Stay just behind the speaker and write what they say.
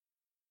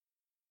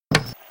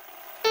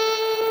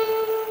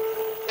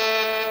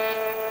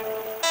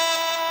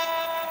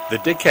The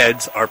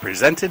Dickheads are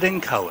presented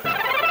in color.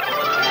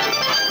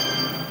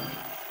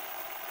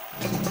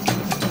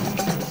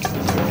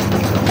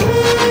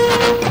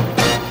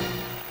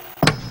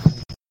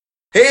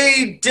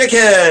 Hey,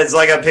 Dickheads!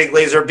 Like a pink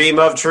laser beam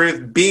of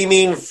truth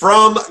beaming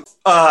from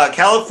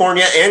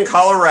California and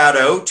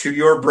Colorado to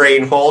your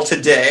brain hole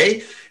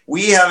today.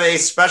 We have a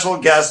special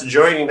guest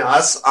joining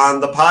us on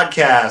the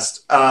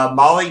podcast.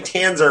 Molly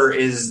Tanzer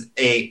is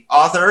an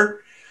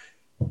author,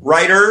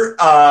 writer,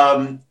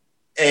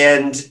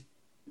 and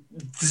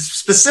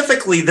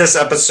specifically this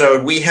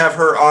episode, we have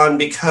her on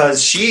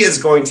because she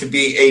is going to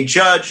be a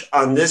judge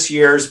on this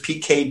year's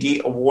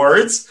PKD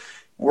Awards.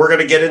 We're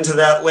going to get into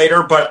that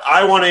later, but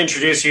I want to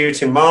introduce you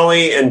to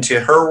Molly and to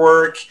her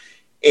work.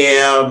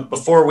 And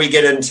before we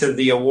get into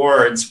the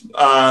awards,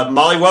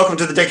 Molly, welcome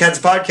to the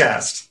Dickheads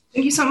podcast.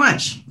 Thank you so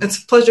much.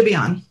 It's a pleasure to be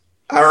on.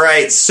 All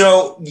right.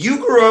 So you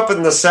grew up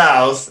in the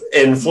South,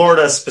 in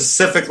Florida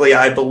specifically,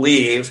 I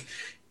believe.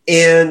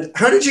 And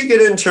how did you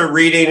get into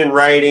reading and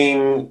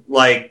writing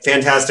like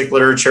fantastic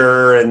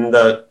literature and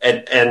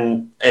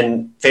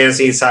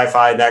fantasy,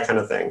 sci-fi, that kind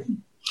of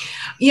thing?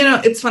 You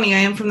know, it's funny. I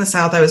am from the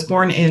South. I was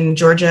born in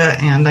Georgia,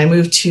 and I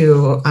moved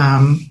to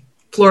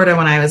Florida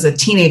when I was a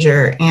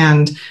teenager.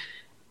 And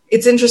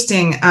it's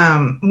interesting.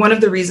 One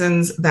of the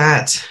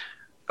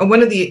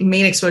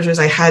main exposures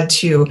I had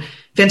to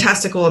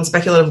fantastical and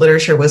speculative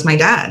literature was my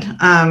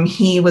dad.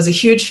 He was a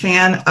huge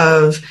fan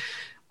of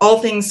all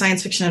things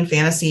science fiction and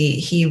fantasy.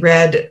 He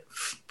read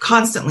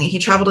constantly. He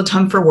traveled a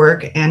ton for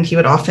work, and he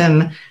would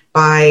often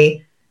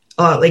buy,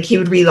 he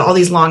would read all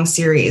these long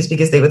series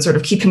because they would sort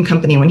of keep him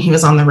company when he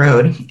was on the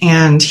road.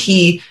 And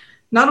he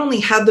not only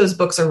had those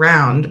books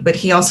around, but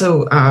he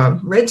also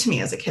read to me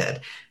as a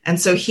kid.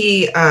 And so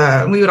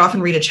we would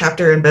often read a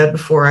chapter in bed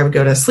before I would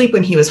go to sleep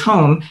when he was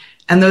home.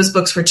 And those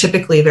books were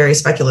typically very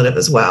speculative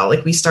as well.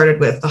 Like we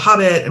started with The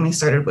Hobbit, and we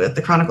started with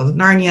The Chronicles of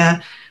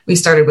Narnia. We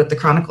started with The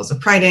Chronicles of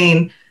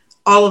Prydain.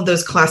 All of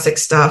those classic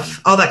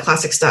stuff, all that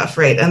classic stuff,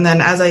 right? And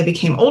then as I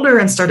became older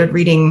and started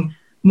reading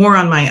more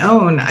on my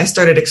own, I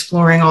started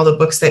exploring all the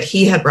books that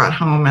he had brought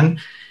home. And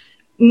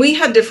we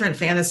had different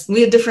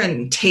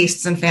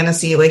tastes in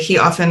fantasy. Like he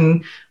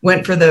often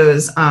went for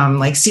those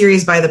like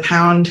series by the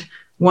pound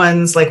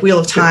ones, like Wheel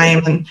of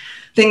Time and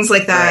things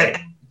like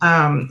that.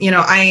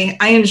 Right.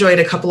 I enjoyed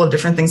a couple of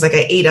different things. Like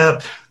I ate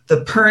up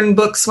the Pern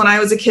books when I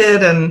was a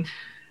kid and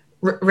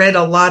read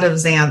a lot of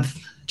Xanth.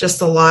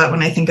 Just a lot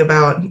when I think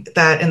about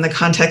that in the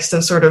context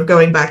of sort of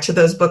going back to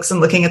those books and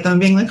looking at them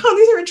and being like, oh,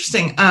 these are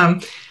interesting.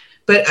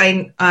 But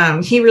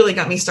he really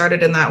got me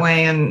started in that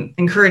way and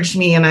encouraged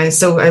me. And I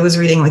was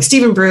reading like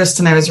Stephen Bruce,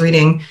 and I was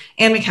reading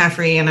Anne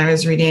McCaffrey, and I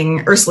was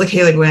reading Ursula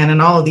K. Le Guin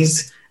and all of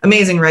these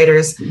amazing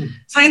writers. Mm-hmm.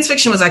 Science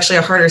fiction was actually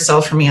a harder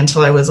sell for me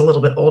until I was a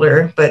little bit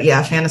older. But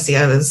yeah, fantasy,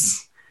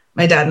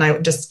 my dad and I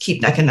would just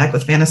keep neck and neck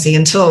with fantasy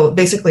until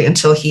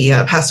he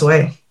passed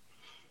away.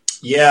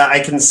 Yeah, I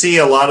can see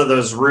a lot of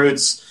those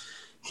roots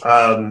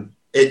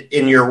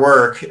in your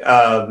work,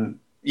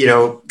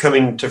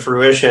 coming to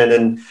fruition.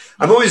 And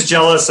I'm always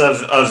jealous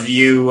of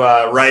you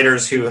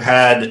writers who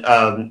had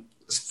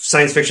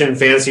science fiction and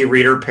fantasy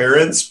reader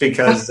parents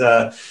because,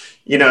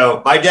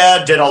 my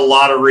dad did a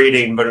lot of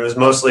reading, but it was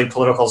mostly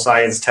political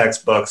science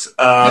textbooks.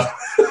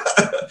 But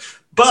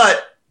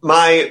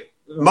my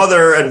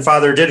mother and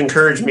father did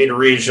encourage me to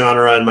read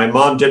genre, and my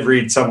mom did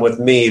read some with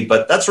me.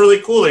 But that's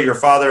really cool that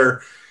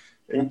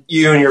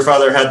you and your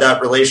father had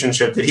that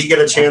relationship. Did he get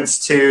a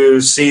chance to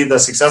see the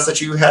success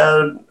that you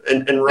had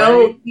in writing?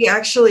 No, he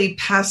actually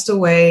passed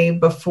away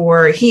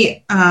before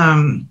he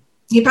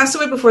passed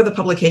away before the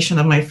publication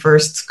of my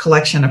first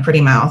collection, A Pretty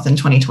Mouth, in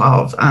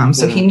 2012.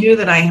 So he knew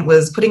that I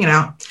was putting it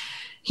out.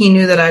 He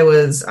knew that I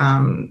was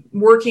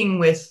working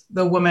with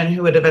the woman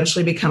who would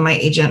eventually become my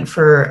agent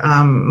for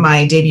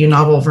my debut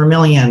novel,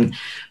 Vermillion.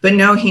 But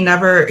no,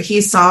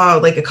 he saw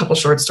like a couple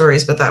short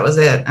stories, but that was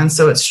it. And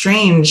so it's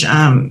strange.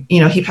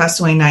 He passed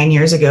away 9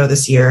 years ago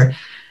this year.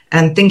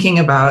 And thinking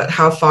about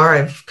how far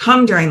I've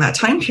come during that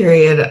time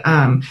period,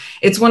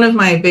 it's one of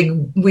my big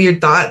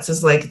weird thoughts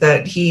is like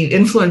that he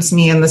influenced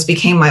me and this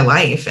became my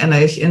life in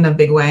a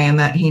big way, and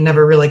that he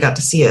never really got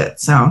to see it.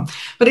 So,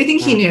 but I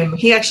think he knew.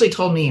 He actually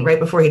told me right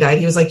before he died,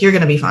 he was like, "You're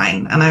going to be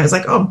fine." And I was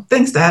like, "Oh,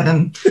 thanks, Dad."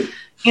 And,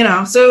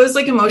 so it was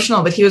like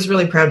emotional, but he was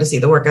really proud to see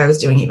the work I was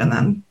doing even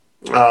then.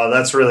 Oh,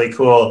 that's really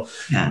cool.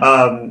 Yeah.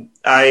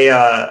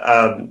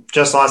 I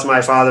just lost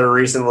my father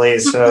recently,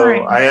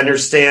 so I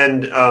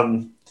understand,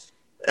 and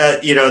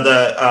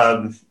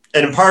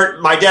in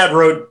part, my dad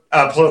wrote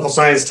political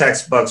science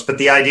textbooks, but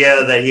the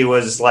idea that he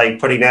was like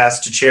putting ass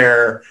to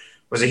chair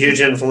was a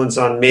huge influence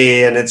on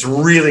me. And it's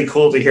really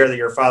cool to hear that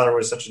your father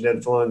was such an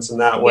influence in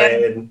that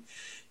way. Yeah.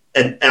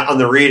 And on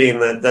the reading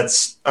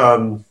that's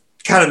kind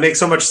of makes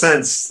so much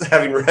sense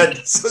having read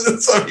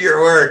some of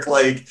your work,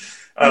 like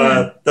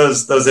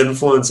those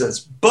influences.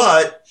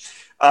 But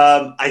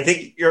I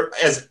think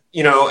as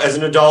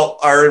an adult,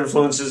 our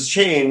influences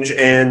change.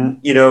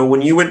 And,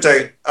 when you went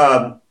to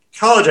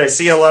college, I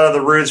see a lot of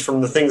the roots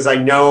from the things I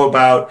know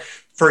about.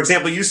 For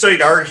example, you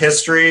studied art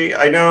history,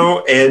 I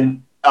know,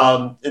 and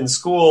in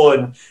school.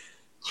 And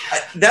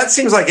That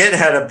seems like it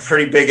had a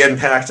pretty big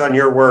impact on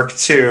your work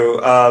too.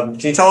 Can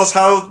you tell us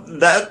how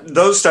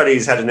those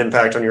studies had an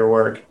impact on your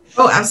work?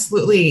 Oh,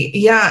 absolutely.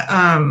 Yeah.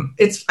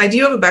 I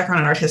do have a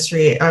background in art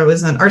history. I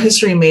was an art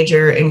history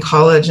major in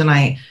college, and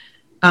I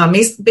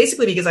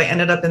basically because I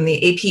ended up in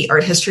the AP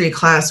art history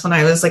class when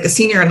I was like a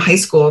senior in high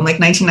school in like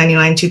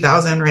 1999,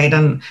 2000, right?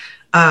 And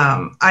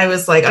I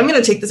was like, I'm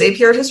going to take this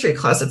AP art history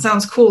class. It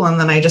sounds cool. And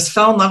then I just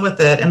fell in love with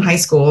it in high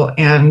school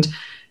and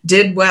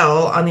did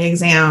well on the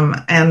exam.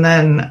 And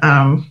then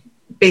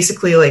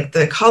basically like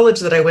the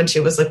college that I went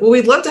to was like, well,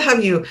 we'd love to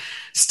have you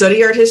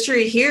study art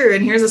history here,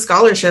 and here's a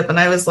scholarship. And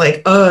I was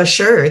like, oh,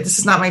 sure, this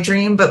is not my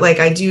dream, but like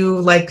I do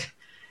like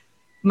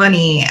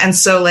money. And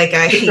so like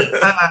I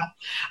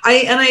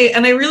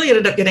really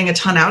ended up getting a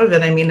ton out of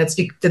it. I mean, it's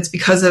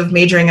because of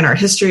majoring in art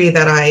history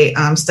that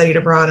I studied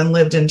abroad and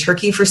lived in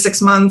Turkey for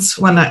 6 months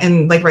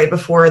right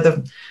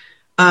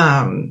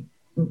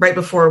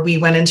before we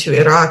went into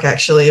Iraq.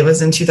 Actually, it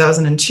was in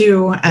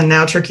 2002, and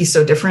now Turkey's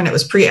so different. It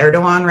was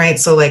pre-Erdogan, right?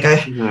 So like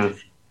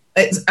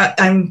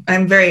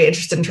I'm very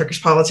interested in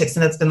Turkish politics,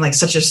 and it's been like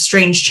such a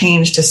strange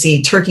change to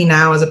see Turkey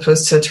now as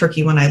opposed to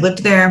Turkey when I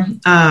lived there.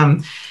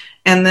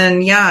 And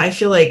then, yeah, I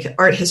feel like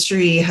art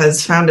history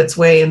has found its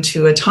way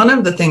into a ton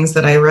of the things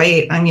that I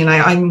write. I mean,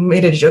 I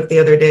made a joke the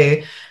other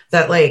day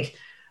that like,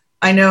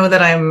 I know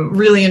that I'm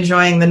really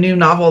enjoying the new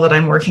novel that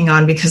I'm working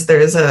on because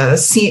there's a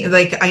scene,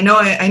 like, I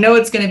know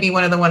it's going to be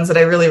one of the ones that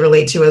I really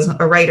relate to as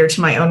a writer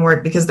to my own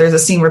work, because there's a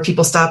scene where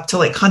people stop to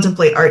like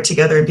contemplate art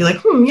together and be like,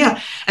 yeah.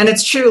 And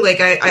it's true.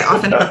 Like I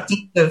often have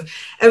scenes of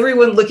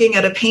everyone looking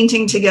at a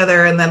painting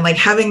together and then like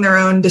having their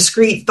own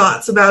discrete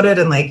thoughts about it,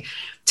 and like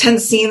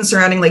tense scenes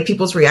surrounding like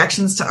people's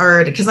reactions to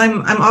art, because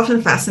I'm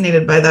often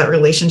fascinated by that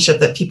relationship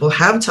that people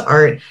have to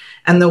art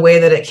and the way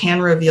that it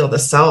can reveal the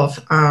self.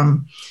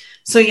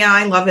 So yeah,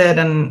 I love it.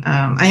 And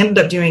I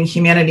ended up doing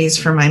humanities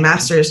for my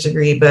master's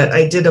degree, but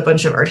I did a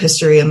bunch of art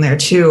history in there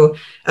too,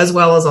 as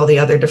well as all the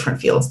other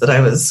different fields that I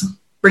was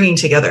bringing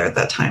together at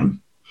that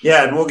time.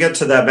 Yeah, and we'll get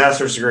to that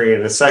master's degree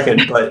in a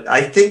second, but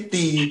I think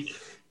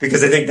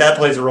because I think that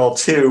plays a role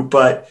too.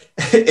 But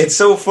it's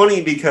so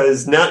funny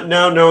because now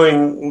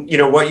knowing,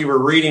 what you were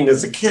reading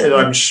as a kid,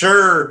 I'm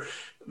sure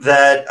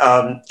that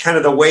kind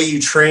of the way you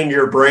trained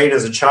your brain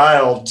as a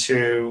child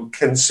to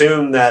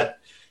consume that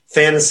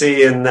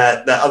fantasy and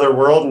that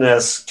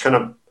otherworldness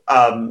kind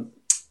of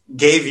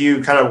gave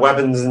you kind of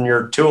weapons in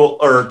your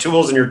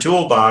tools in your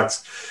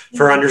toolbox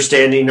for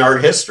understanding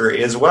art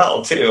history as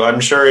well too. I'm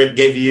sure it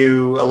gave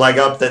you a leg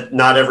up that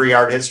not every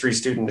art history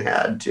student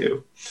had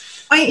too.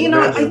 I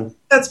think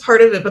that's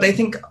part of it, but I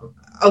think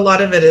a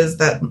lot of it is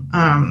that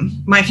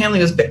my family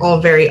was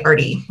all very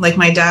arty. Like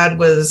my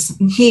dad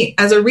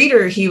as a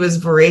reader, he was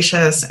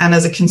voracious, and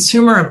as a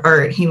consumer of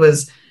art, he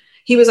was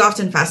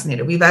often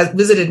fascinated. We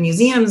visited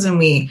museums, and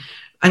we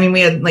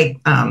had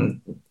like,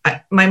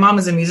 my mom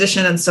was a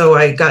musician, and so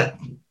I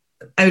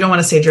don't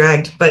want to say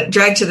dragged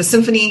to the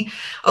symphony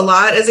a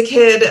lot as a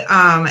kid,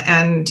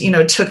 and,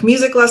 took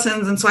music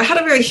lessons. And so I had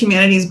a very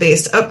humanities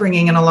based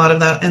upbringing in a lot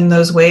of that in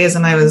those ways.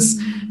 And I was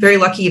very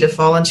lucky to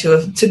fall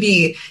to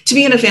be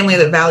in a family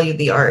that valued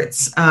the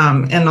arts.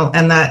 And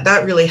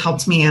that really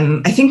helped me.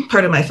 And I think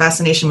part of my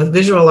fascination with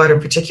visual art in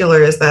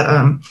particular is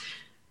that,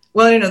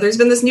 there's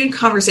been this new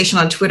conversation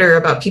on Twitter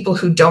about people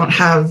who don't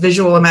have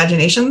visual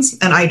imaginations,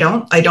 and I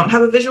don't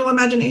have a visual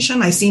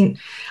imagination. I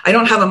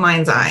don't have a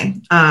mind's eye.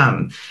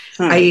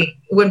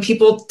 When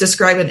people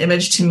describe an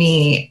image to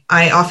me,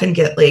 I often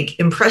get like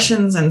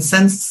impressions and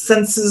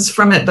senses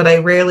from it, but I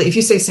rarely, if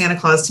you say Santa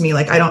Claus to me,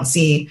 like I don't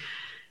see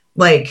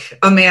like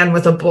a man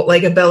with a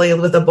belly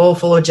with a bowl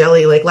full of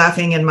jelly, like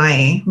laughing in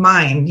my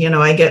mind.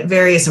 I get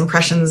various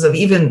impressions of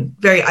even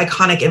very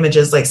iconic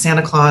images like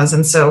Santa Claus.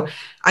 And so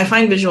I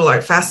find visual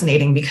art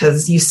fascinating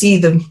because you see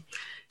the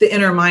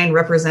inner mind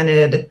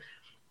represented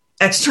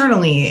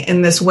externally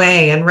in this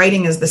way, and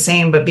writing is the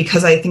same, but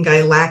because I think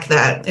I lack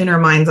that inner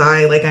mind's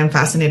eye, like I'm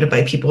fascinated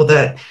by people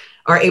that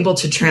are able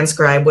to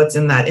transcribe what's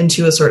in that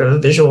into a sort of a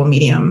visual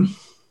medium.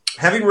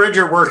 Having read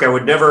your work, I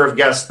would never have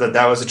guessed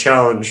that was a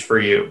challenge for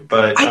you,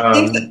 but I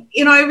think that,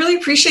 I really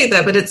appreciate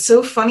that, but it's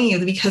so funny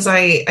because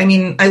I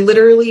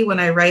literally,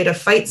 when I write a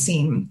fight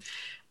scene,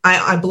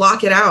 I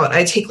block it out.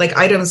 I take like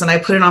items and I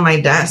put it on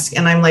my desk,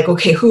 and I'm like,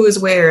 okay, who is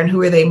where and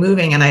who are they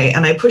moving? And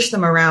I push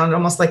them around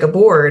almost like a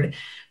board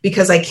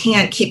because I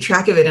can't keep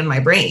track of it in my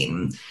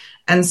brain.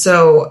 And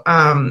so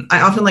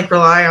I often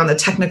rely on the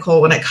technical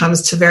when it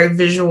comes to very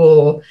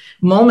visual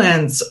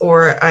moments,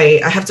 or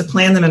I have to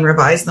plan them and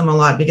revise them a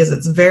lot because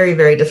it's very,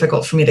 very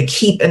difficult for me to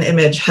keep an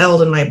image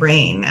held in my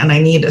brain, and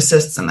I need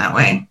assists in that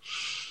way.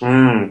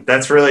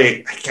 That's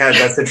really, God,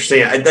 that's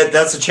interesting.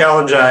 That's a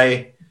challenge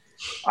I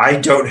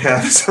don't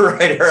have as a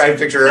writer. I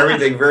picture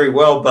everything very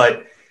well,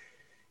 but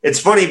it's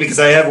funny because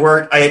I had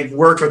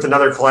worked with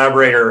another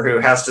collaborator who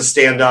has to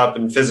stand up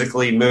and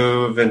physically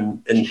move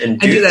and do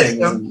things.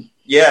 And,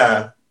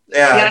 yeah. I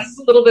have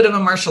a little bit of a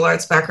martial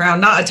arts background,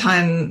 not a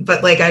ton,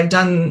 but I've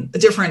done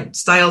different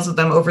styles of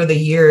them over the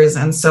years.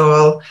 And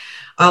so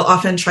I'll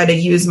often try to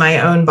use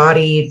my own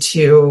body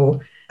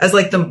to as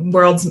like the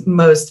world's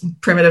most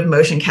primitive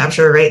motion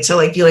capture, right? To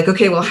like be like,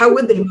 okay, well, how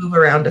would they move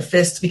around a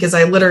fist? Because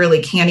I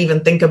literally can't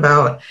even think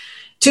about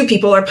two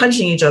people are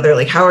punching each other.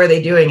 Like, how are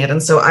they doing it?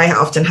 And so I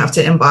often have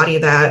to embody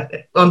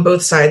that on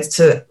both sides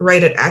to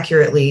write it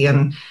accurately.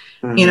 And,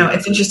 you know,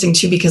 it's interesting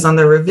too, because on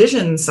the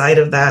revision side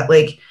of that,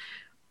 like,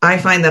 I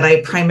find that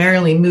I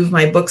primarily move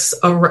my books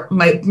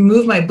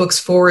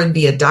forward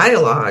via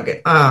dialogue,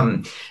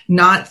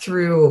 not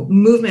through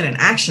movement and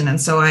action. And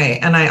so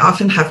I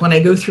often have, when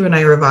I go through and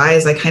I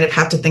revise, I kind of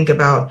have to think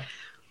about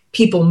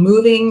people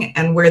moving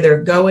and where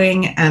they're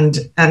going and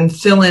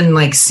fill in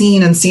like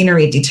scene and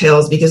scenery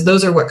details, because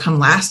those are what come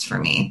last for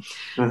me.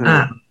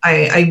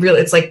 I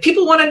really, it's like,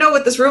 people want to know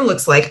what this room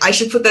looks like. I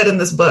should put that in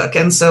this book.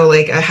 And so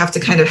like, I have to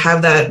kind of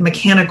have that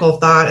mechanical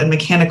thought and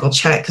mechanical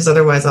check, because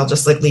otherwise I'll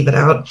just like leave it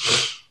out.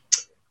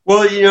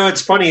 Well, you know,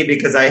 it's funny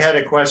because I had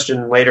a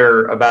question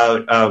later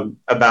about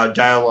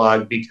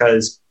dialogue,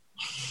 because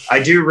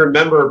I do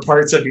remember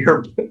parts of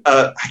your,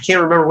 I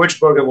can't remember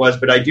which book it was,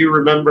 but I do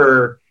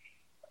remember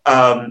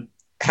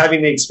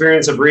having the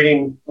experience of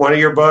reading one of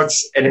your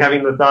books and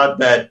having the thought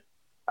that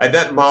I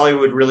bet Molly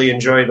would really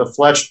enjoy the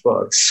Fletch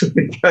books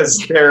because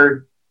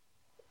they're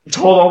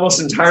told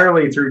almost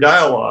entirely through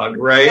dialogue,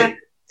 right?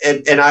 Yeah.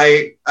 And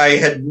I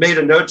had made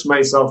a note to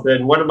myself that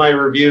in one of my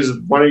reviews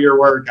of one of your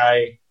work,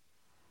 I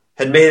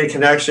had made a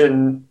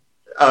connection,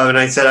 and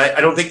I said, I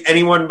don't think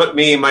anyone but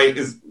me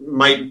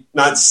might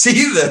not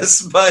see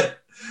this, but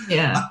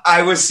yeah,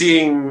 I was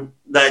seeing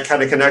that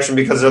kind of connection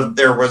because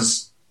there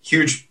was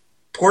huge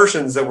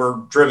portions that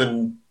were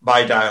driven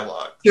by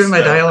dialogue.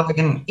 Dialogue.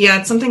 And yeah,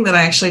 it's something that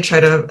I actually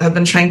have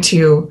been trying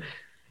to,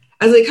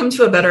 as I come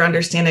to a better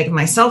understanding of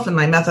myself and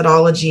my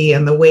methodology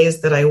and the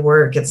ways that I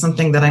work, it's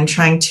something that I'm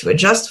trying to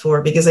adjust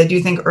for, because I do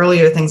think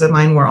earlier things of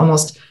mine were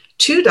almost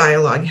too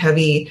dialogue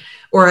heavy,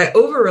 or I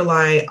over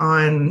rely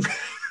on,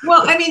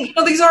 well, I mean, you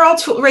know, these are all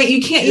tools, right?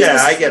 You can't use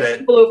this I get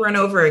it over and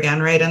over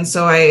again, right? And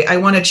so I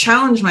want to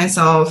challenge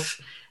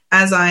myself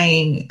as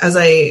I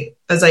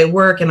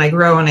work and I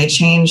grow and I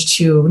change,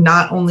 to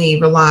not only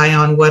rely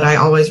on what I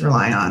always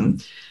rely on.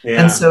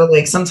 Yeah. And so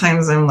like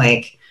sometimes I'm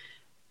like,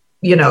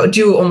 you know,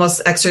 do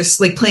almost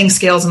exercise, like playing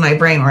scales in my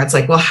brain, where it's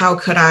like, well, how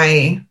could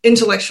I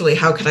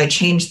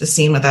change the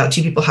scene without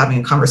two people having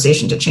a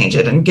conversation to change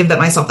it, and give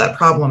myself that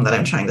problem that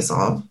I'm trying to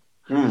solve.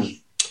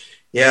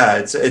 Yeah,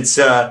 it's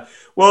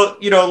well,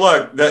 you know,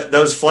 look,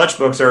 those Fletch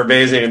books are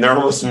amazing, and they're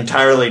almost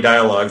entirely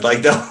dialogue.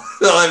 Like they'll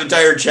have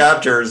entire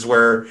chapters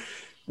where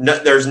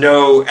there's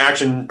no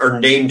action or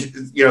named,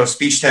 you know,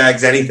 speech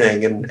tags,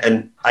 anything,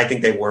 and I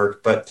think they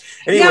work. But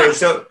anyway,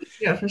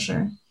 yeah, for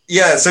sure.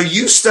 Yeah, so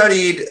you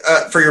studied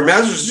for your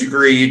master's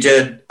degree. You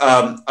did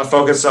a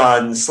focus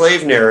on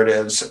slave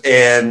narratives,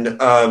 and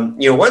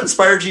you know, what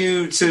inspired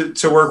you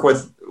to work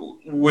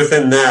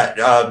within that?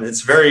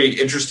 It's a very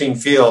interesting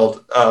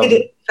field. It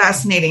is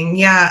fascinating.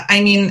 Yeah,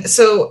 I mean,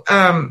 so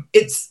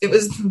it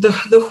was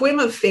the whim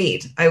of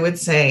fate, I would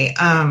say.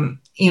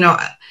 You know,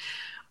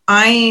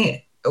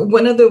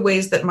 one of the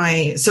ways that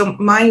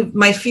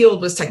my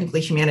field was technically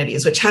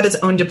humanities, which had its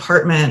own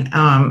department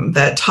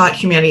that taught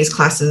humanities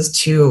classes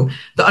to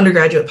the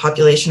undergraduate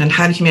population and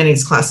had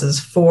humanities classes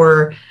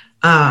for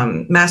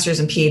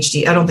master's and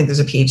PhD. I don't think there's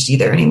a PhD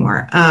there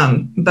anymore.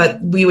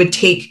 But we would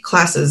take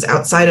classes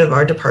outside of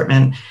our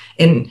department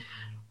in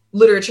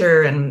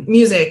literature and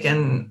music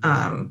and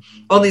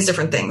all these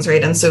different things,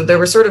 right? And so there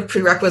were sort of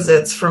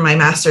prerequisites for my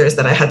master's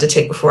that I had to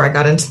take before I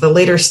got into the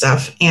later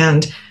stuff.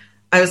 And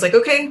I was like,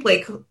 okay,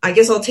 like, I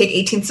guess I'll take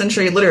 18th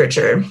century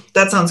literature.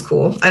 That sounds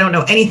cool. I don't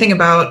know anything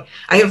I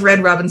have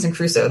read Robinson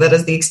Crusoe. That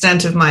is the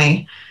extent of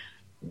my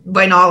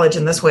knowledge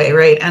in this way,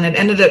 right? And it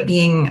ended up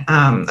being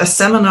a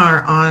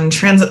seminar on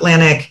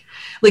transatlantic,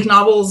 like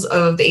novels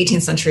of the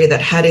 18th century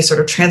that had a sort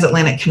of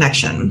transatlantic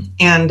connection.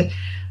 And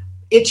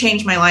it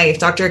changed my life.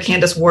 Dr.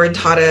 Candace Ward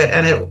taught it.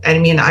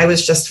 And I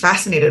was just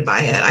fascinated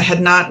by it. I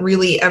had not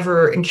really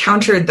ever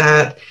encountered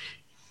that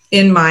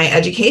in my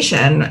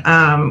education,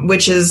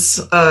 which is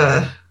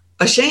a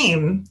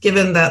shame,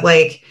 given that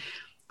like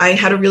I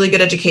had a really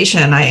good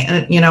education.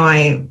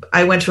 I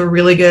went to a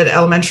really good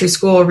elementary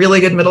school, a really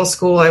good middle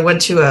school. I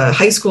went to a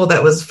high school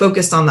that was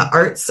focused on the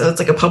arts. So it's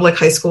like a public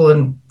high school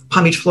in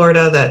Palm Beach,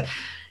 Florida, that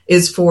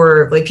is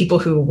for like people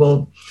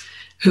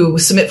who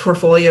submit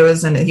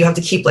portfolios, and you have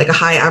to keep like a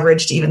high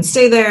average to even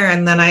stay there.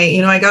 And then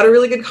I got a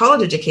really good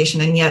college education.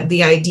 And yet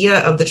the idea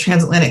of the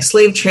transatlantic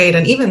slave trade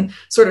and even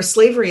sort of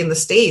slavery in the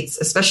States,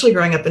 especially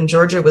growing up in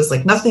Georgia, was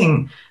like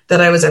nothing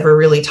that I was ever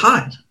really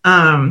taught.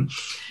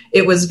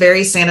 It was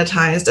very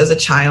sanitized as a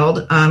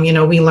child.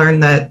 We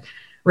learned that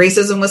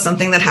racism was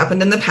something that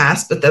happened in the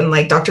past, but then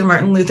like Dr.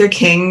 Martin Luther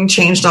King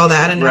changed all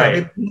that, and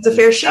now it's a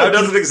fair shake. Now it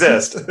doesn't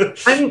exist.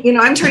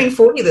 I'm turning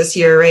 40 this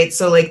year, right?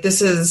 So like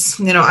this is,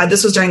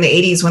 this was during the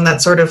 80s when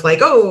that sort of like,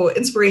 oh,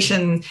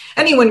 inspiration,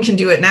 anyone can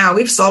do it now.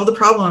 We've solved the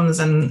problems.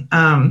 And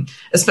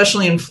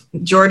especially in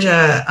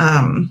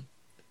Georgia,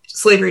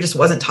 slavery just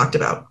wasn't talked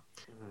about.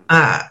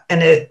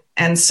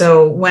 And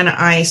so when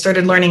I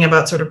started learning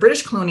about sort of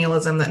British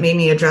colonialism, that made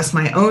me address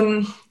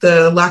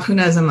the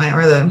lacunas in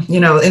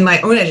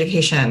my own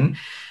education.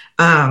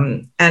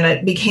 And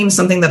it became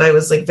something that I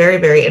was like very,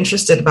 very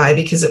interested by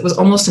because it was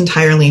almost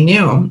entirely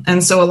new.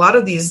 And so a lot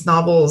of these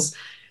novels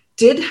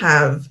did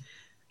have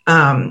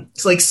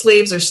like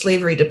slaves or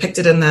slavery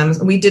depicted in them.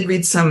 We did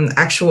read some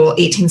actual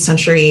 18th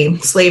century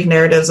slave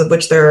narratives, of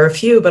which there are a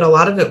few, but a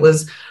lot of it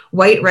was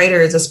white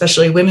writers,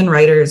 especially women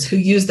writers, who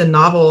used the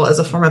novel as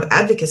a form of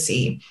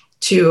advocacy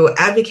to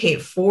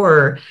advocate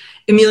for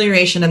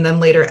amelioration and then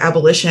later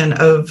abolition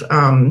of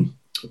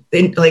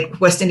like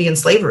West Indian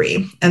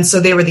slavery. And so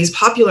they were these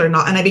popular, and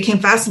I became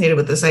fascinated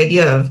with this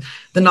idea of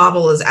the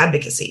novel as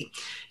advocacy.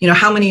 You know,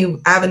 how many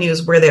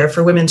avenues were there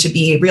for women to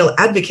be real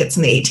advocates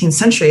in the 18th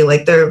century?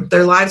 Like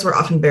their lives were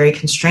often very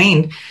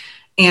constrained.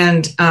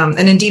 And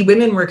indeed,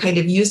 women were kind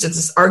of used as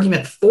this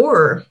argument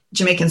for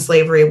Jamaican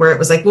slavery, where it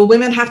was like, well,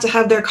 women have to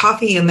have their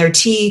coffee and their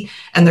tea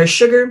and their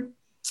sugar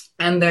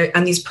and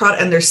these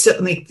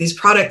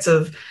products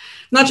of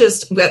not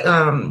just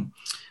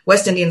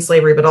West Indian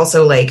slavery, but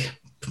also like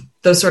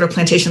those sort of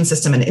plantation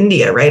system in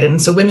India, right?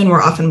 And so women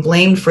were often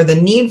blamed for the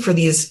need for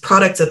these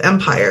products of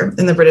empire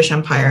in the British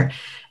Empire.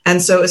 And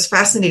so it was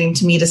fascinating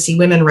to me to see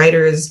women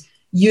writers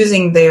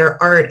using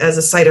their art as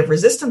a site of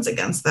resistance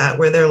against that,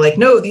 where they're like,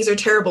 no, these are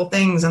terrible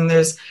things. And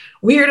there's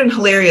weird and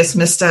hilarious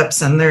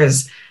missteps. And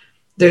there's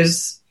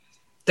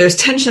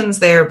tensions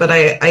there. But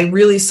I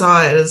really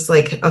saw it as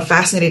like a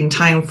fascinating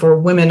time for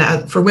women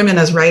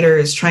as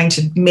writers trying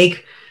to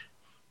make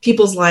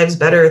people's lives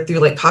better through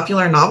like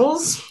popular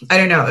novels. I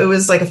don't know. It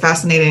was a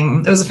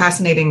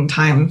fascinating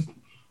time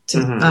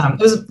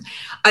to,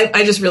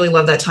 I just really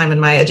loved that time in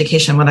my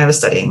education when I was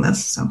studying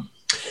this. So.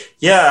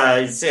 Yeah,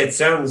 it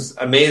sounds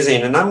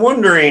amazing. And I'm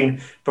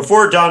wondering,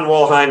 before Don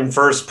Wollheim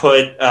first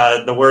put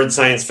the word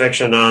science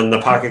fiction on the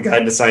Pocket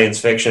Guide to Science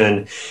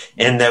Fiction,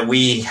 and that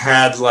we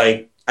had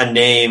like a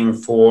name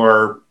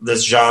for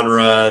this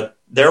genre,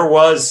 there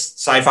was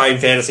sci-fi and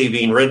fantasy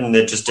being written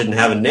that just didn't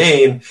have a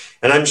name.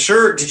 And I'm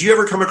sure, did you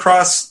ever come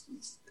across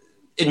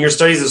in your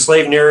studies of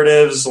slave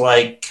narratives,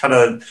 like kind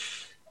of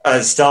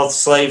stealth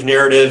slave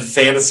narrative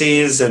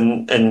fantasies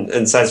and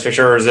science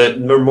fiction, or is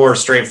it more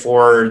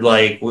straightforward,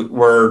 like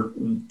we're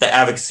the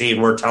advocacy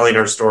and we're telling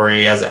our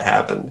story as it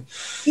happened?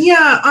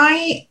 Yeah,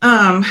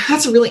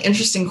 that's a really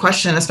interesting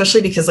question,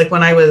 especially because like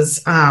when I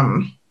was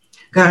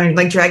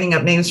dragging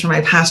up names from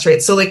my past,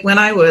 right? So like when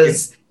I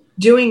was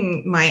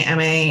doing my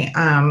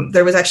MA,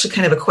 there was actually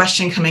kind of a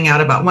question coming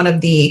out about one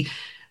of the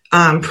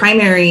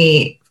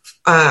primary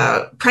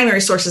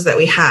sources that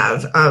we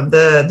have,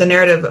 the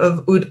narrative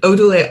of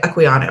Odule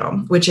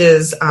Equiano, which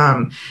is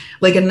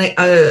like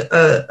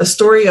a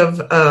story of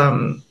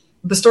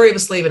the story of a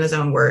slave in his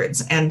own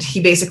words. And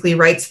he basically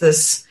writes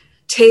this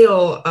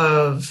tale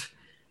of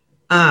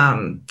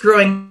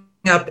growing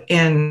up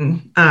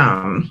in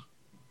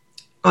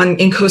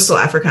coastal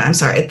Africa. I'm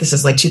sorry, this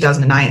is like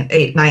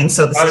 2009.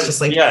 So this is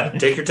just like,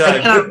 take your time. I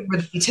cannot remember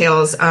the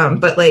details,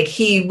 but like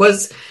he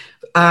was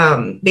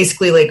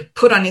basically like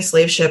put on a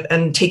slave ship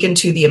and taken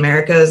to the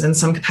Americas in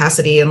some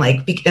capacity, and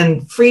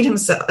and freed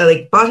himself,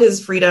 like bought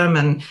his freedom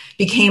and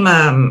became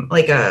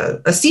like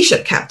a sea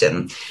ship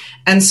captain.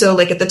 And so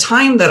like at the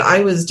time that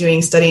I was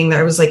studying,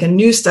 there was like a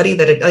new study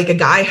that a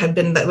guy had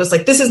been, that was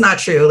like, this is not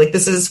true. Like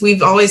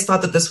we've always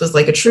thought that this was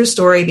like a true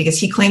story because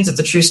he claims it's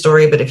a true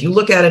story. But if you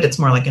look at it, it's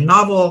more like a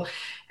novel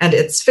and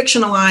it's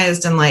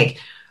fictionalized. And like,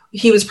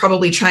 he was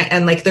probably trying,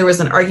 and like there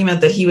was an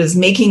argument that he was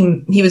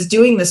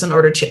doing this in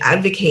order to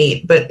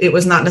advocate, but it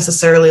was not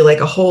necessarily like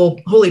a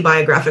wholly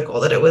biographical,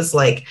 that it was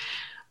like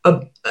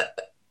a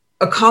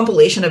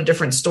compilation of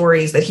different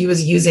stories that he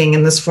was using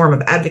in this form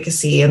of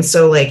advocacy. And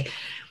so like,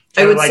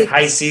 I would like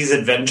high seas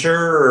adventure,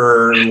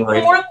 or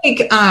like more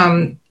like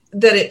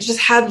that it just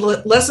had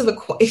less of a,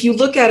 if you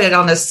look at it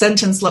on a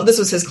sentence level, this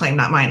was his claim,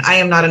 not mine. I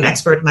am not an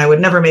expert and I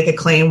would never make a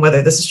claim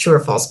whether this is true or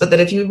false, but that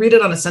if you read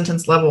it on a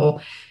sentence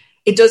level,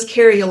 it does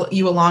carry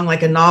you along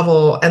like a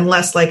novel and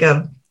less like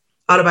a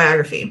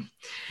autobiography,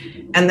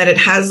 and that it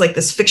has like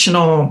this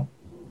fictional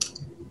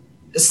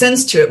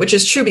sense to it, which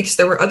is true because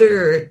there were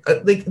other,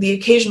 like the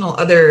occasional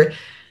other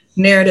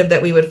narrative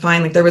that we would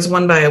find. Like there was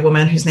one by a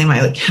woman whose name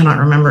I cannot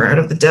remember out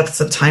of the depths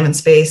of time and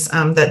space,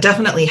 that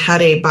definitely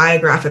had a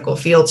biographical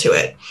feel to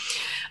it.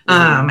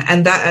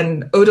 And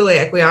Odile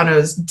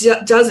Equiano's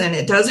doesn't.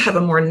 It does have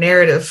a more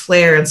narrative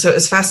flair. And so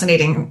it's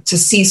fascinating to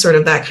see sort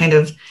of that kind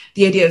of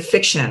the idea of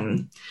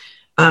fiction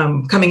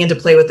coming into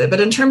play with it. But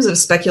in terms of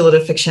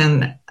speculative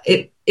fiction,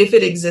 if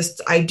it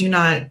exists, I did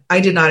not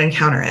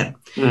encounter it.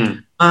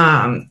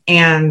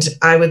 And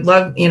I would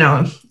love,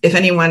 if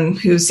anyone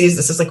who sees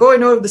this is like, oh, I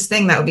know of this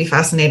thing, that would be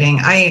fascinating.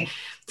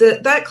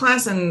 That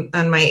class in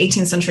my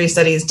 18th century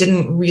studies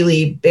didn't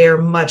really bear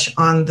much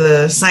on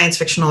the science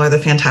fictional or the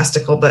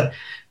fantastical, but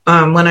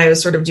when I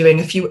was sort of doing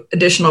a few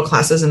additional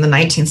classes in the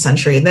 19th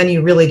century, then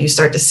you really do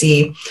start to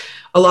see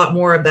a lot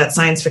more of that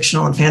science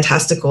fictional and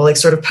fantastical, like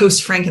sort of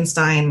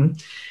post-Frankenstein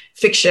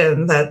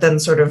fiction that then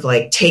sort of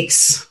like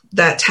takes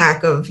that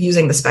tack of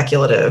using the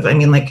speculative. I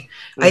mean, like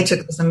I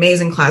took this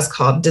amazing class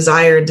called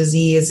Desire and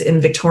Disease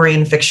in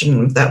Victorian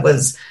Fiction that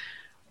was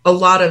a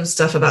lot of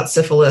stuff about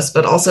syphilis,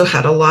 but also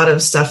had a lot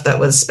of stuff that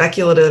was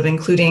speculative,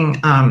 including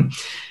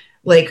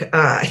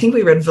I think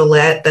we read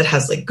Villette that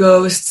has like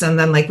ghosts. And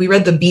then like we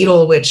read The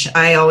Beetle, which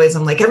I always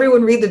am like,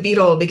 everyone read The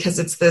Beetle because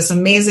it's this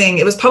amazing,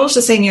 it was published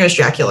the same year as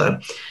Dracula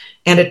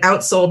and it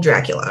outsold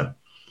Dracula.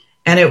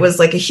 And it was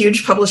like a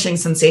huge publishing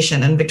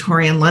sensation in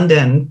Victorian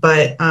London,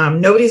 but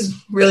nobody's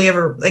really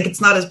ever, like,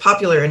 it's not as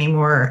popular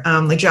anymore.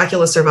 Like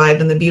Dracula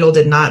survived and The Beetle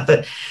did not.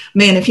 But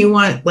man, if you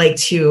want like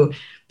to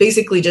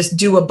basically just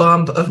do a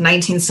bump of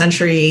 19th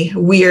century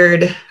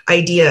weird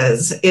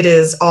ideas, it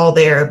is all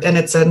there. And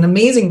it's an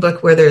amazing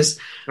book where there's...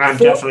 I'm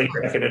definitely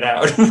checking it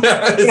out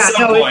at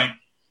some point.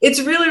 It's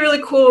really,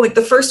 really cool. Like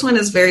the first one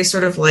is very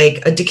sort of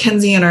like a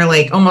Dickensian or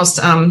like almost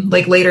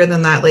like later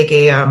than that, like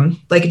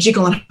a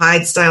Jekyll and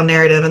Hyde style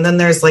narrative. And then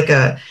there's like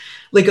a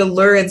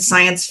lurid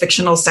science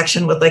fictional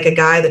section with like a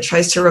guy that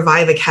tries to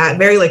revive a cat,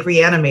 very like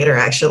Reanimator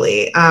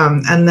actually.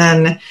 And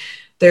then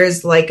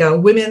there's like a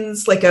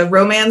women's, like a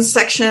romance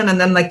section.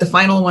 And then like the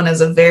final one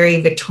is a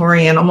very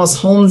Victorian,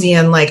 almost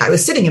Holmesian. Like I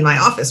was sitting in my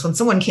office when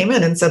someone came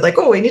in and said like,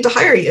 oh, we need to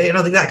hire you, you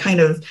know, like that kind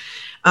of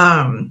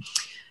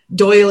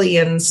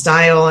Doylean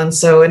style. And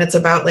it's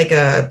about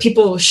like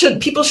people should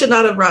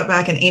not have brought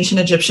back an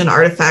ancient Egyptian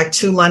artifact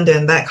to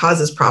London that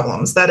causes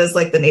problems. That is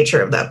like the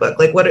nature of that book.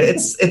 Like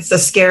it's a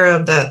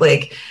scarab that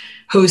like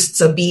hosts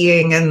a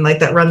being and like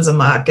that runs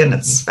amok, and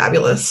it's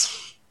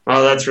fabulous.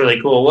 Oh, that's really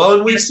cool. Well,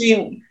 and we've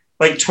seen,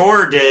 like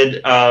Tor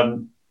did,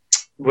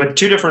 with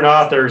two different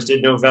authors,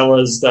 did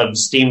novellas of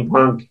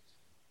steampunk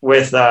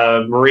with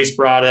Maurice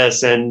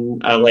Broaddus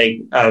and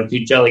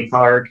Jelly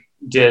Clark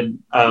did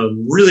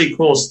really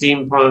cool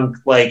steampunk,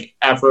 like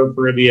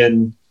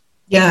Afro-Caribbean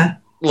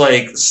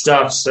like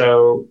stuff.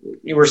 So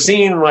we're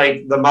seeing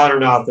like the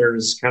modern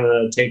authors kind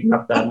of taking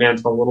up that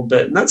mantle a little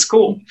bit, and that's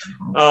cool.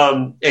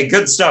 And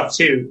good stuff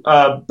too.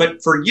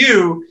 But for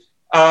you,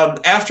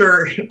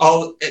 after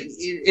all,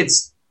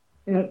 it's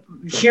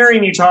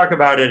hearing you talk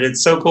about it,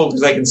 it's so cool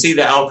because I can see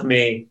the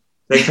alchemy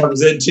that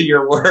comes into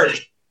your work.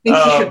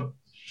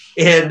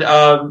 And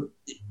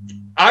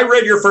I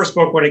read your first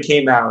book when it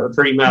came out, A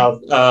Pretty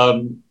Mouth,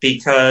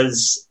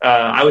 because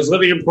I was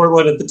living in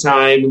Portland at the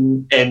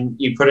time, and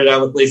you put it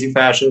out with Lazy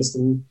Fascist,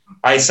 and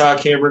I saw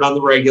Cameron on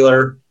the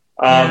regular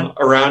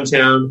around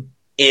town,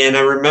 and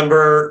I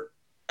remember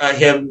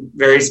him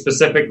very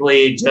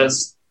specifically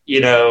just,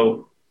 you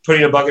know,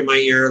 putting a bug in my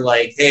ear,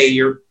 like, hey,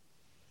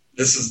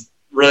 this is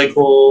really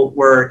cool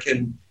work.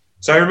 And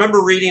so I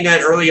remember reading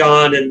it early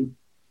on, and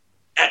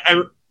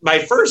my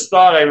first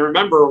thought I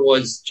remember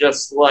was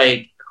just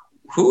like,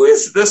 who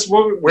is this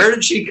woman? Where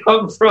did she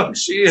come from?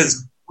 She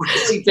is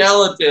really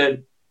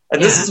talented.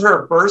 And this is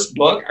her first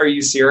book. Are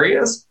you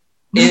serious?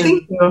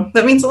 Thank you.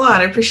 That means a lot.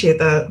 I appreciate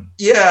that.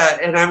 Yeah.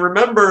 And I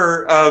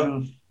remember,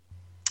 I'm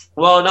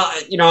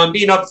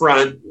being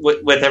upfront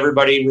with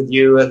everybody, with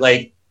you.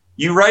 Like,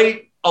 you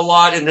write a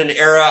lot in an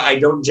era I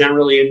don't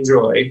generally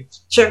enjoy,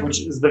 sure, which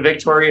is the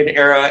Victorian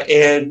era.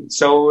 And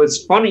so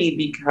it's funny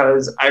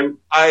because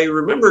I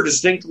remember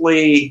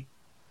distinctly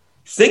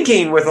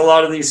thinking with a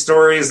lot of these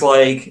stories,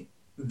 like,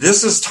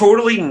 this is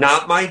totally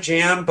not my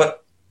jam,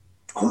 but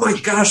oh my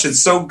gosh,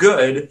 it's so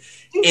good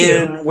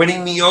in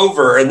winning me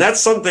over. And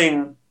that's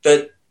something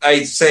that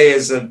I say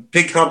is a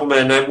big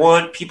compliment. And I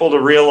want people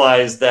to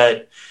realize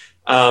that,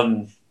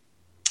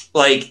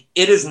 like,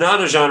 it is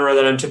not a genre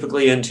that I'm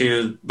typically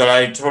into, but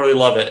I totally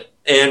love it.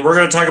 And we're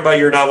going to talk about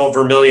your novel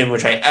Vermillion,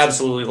 which I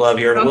absolutely love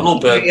here in a little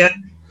bit. Yeah.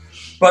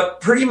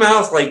 But Pretty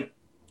Mouth, like,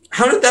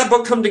 how did that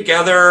book come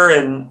together?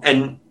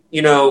 And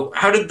you know,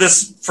 how did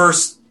this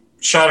first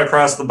shot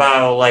across the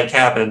bow like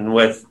happen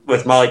with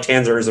Molly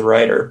Tanzer as a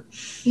writer?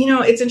 You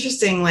know, it's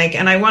interesting, like,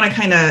 and I want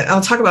to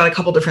I'll talk about a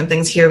couple different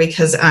things here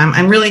because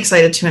I'm really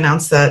excited to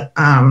announce that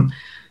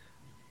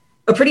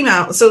A Pretty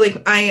Mouth. So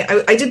like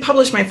I did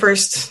publish my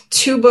first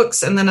two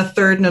books and then a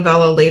third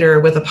novella later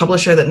with a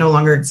publisher that no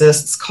longer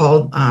exists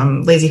called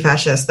Lazy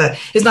Fascist. That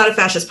is not a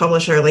fascist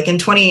publisher. Like in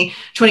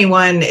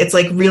 2021, it's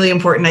like really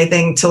important, I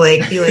think, to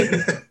like be like,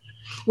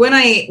 when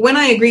I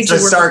agreed to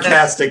work, it's a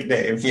sarcastic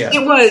name. Yeah,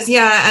 it was.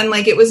 Yeah. And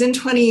like, it was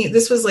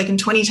this was like in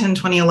 2010,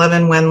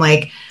 2011, when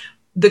like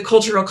the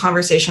cultural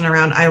conversation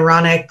around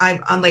ironic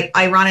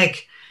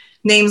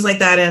names like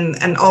that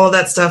and all of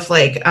that stuff,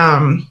 like,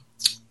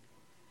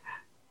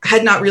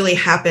 had not really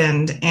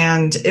happened.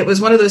 And it was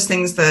one of those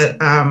things that,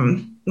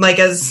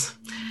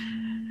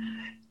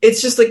 it's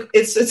just like,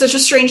 it's such a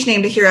strange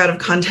name to hear out of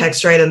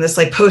context, right? And this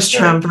like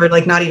post-Trump, or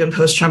like not even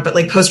post-Trump, but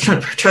like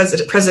post-Trump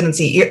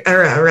presidency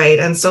era, right?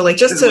 And so like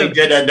we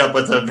did end up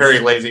with a very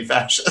lazy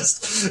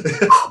fascist.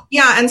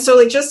 Yeah. And so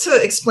like just to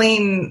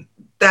explain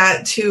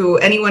that to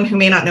anyone who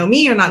may not know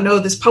me or not know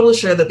this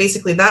publisher, that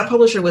basically that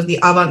publisher was the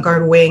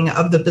avant-garde wing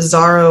of the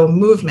Bizarro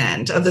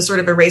movement, of the sort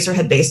of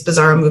Eraserhead-based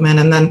Bizarro movement.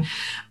 And then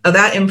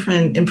that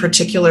imprint in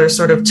particular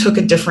sort of took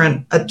a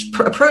different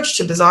approach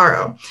to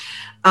Bizarro.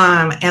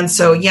 And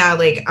so, yeah,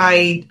 like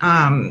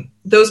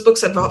those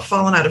books have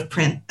fallen out of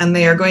print and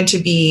they are going to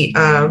be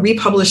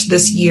republished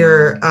this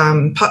year.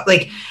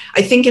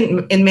 I think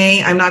in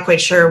May, I'm not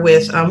quite sure,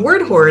 with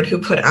Word Horde, who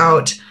put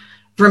out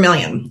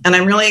Vermillion. And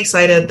I'm really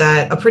excited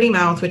that A Pretty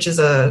Mouth, which is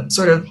a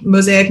sort of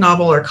mosaic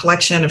novel or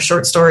collection of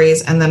short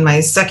stories, and then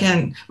my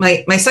second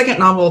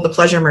novel, The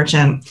Pleasure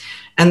Merchant,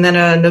 and then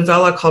a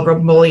novella called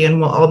Vermillion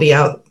will all be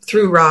out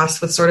through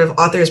Ross with sort of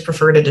authors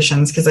preferred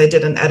editions, because I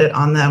did an edit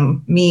on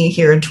them, me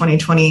here in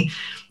 2020,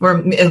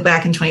 or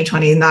back in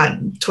 2020, not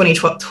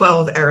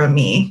 2012 era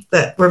me,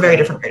 that we're very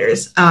different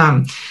writers.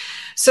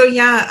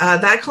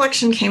 That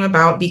collection came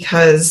about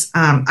because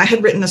I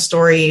had written a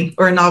story,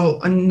 or a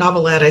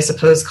novelette, I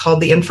suppose,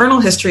 called The Infernal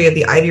History of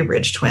the Ivy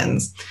Bridge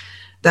Twins.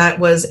 That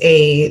was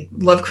a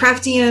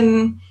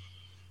Lovecraftian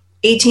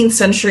 18th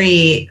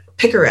century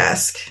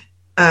picaresque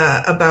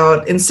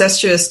about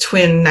incestuous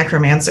twin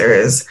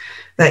necromancers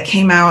that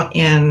came out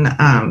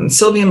in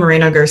Silvia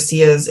Moreno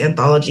Garcia's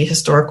anthology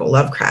Historical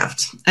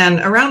Lovecraft. And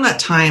around that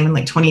time, in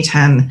like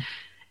 2010,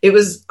 it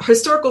was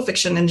historical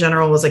fiction in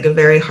general was like a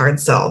very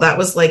hard sell. That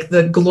was like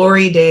the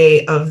glory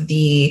day of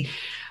the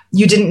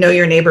you didn't know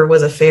your neighbor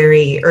was a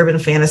fairy urban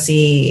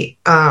fantasy,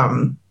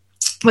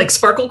 like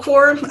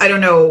sparklecore. I don't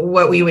know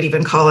what we would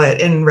even call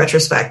it in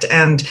retrospect.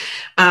 And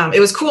it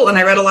was cool. And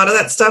I read a lot of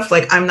that stuff.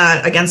 Like, I'm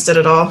not against it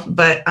at all,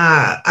 but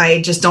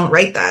I just don't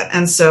write that.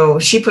 And so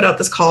she put out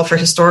this call for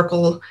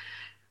historical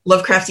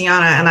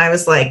Lovecraftiana. And I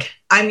was like,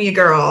 I'm your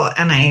girl.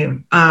 And I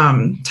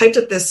typed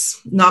up this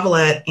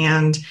novelette,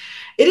 and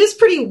it is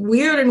pretty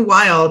weird and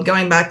wild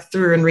going back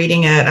through and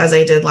reading it as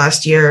I did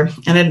last year.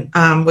 And it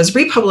was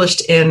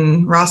republished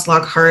in Ross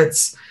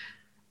Lockhart's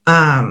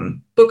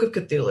Book of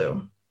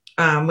Cthulhu,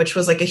 which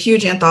was like a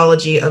huge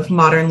anthology of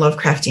modern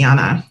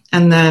Lovecraftiana.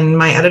 And then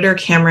my editor,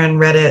 Cameron,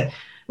 read it,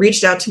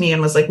 reached out to me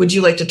and was like, would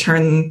you like to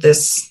turn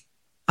this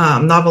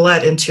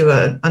novelette into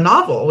a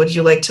novel? Would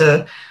you like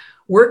to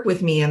work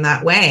with me in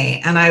that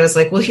way? And I was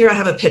like, well, here, I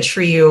have a pitch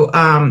for you.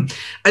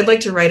 I'd like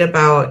to write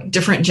about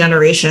different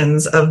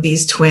generations of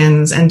these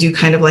twins and do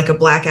kind of like a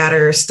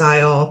Blackadder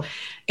style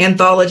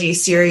anthology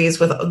series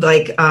with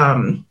like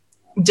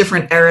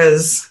different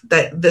eras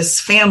that this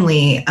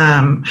family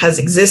has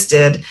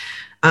existed,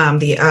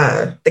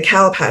 the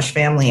Calapash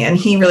family. And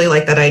he really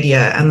liked that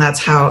idea. And that's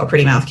how A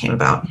Pretty Mouth came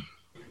about.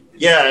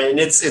 Yeah, and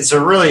it's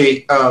a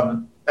really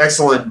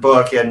excellent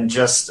book, and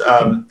just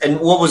and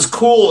what was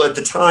cool at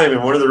the time,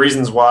 and one of the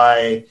reasons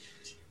why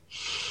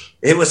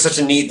it was such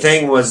a neat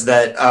thing, was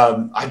that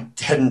I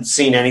hadn't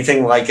seen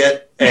anything like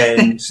it,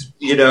 and and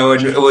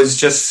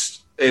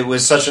it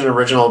was such an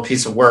original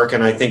piece of work,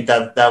 and I think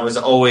that was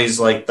always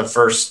like the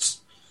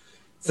first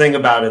thing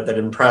about it that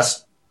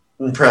impressed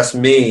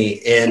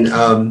me. And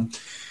and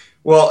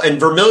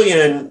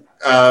Vermillion,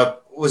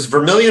 was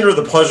Vermillion or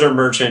The Pleasure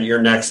Merchant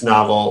your next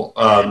novel?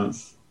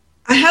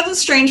 I had this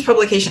strange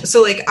publication.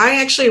 So like,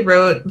 I actually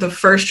wrote the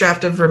first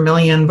draft of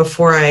Vermillion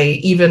before I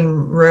even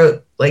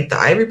wrote like the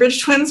Ivy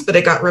Bridge Twins, but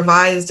it got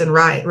revised. And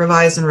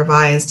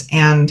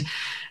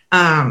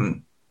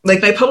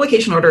like, my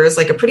publication order is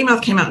like A Pretty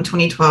Mouth came out in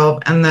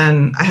 2012. And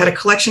then I had a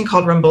collection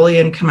called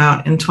Vermillion come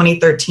out in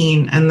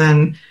 2013. And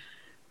then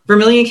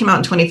Vermillion came out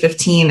in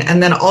 2015.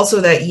 And then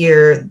also that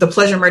year, The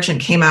Pleasure Merchant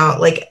came out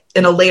like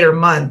in a later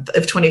month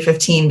of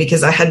 2015,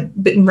 because I had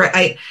been,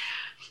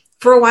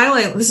 for a while,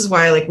 this is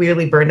why I like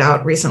weirdly burned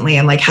out recently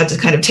and like had to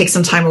kind of take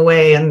some time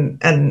away and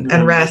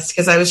rest,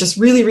 because I was just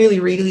really, really,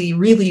 really,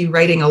 really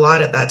writing a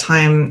lot at that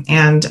time.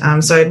 And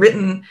so I'd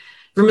written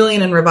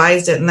Vermillion and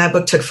revised it, and that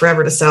book took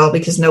forever to sell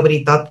because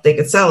nobody thought that they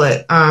could sell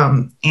it.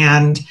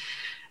 And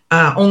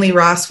only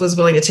Ross was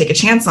willing to take a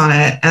chance on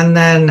it. And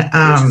then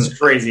which is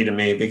crazy to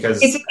me, because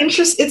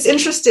it's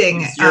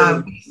interesting.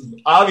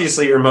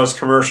 Obviously your most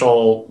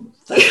commercial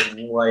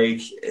thing. Like,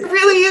 it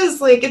really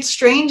is. Like, it's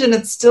strange, and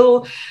it's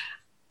still.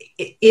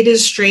 It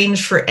is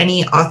strange for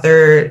any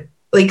author.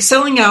 Like,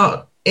 selling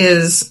out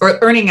or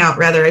earning out,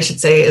 rather, I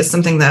should say, is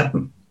something that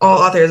all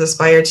authors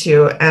aspire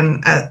to.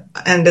 And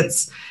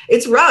it's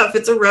rough.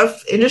 It's a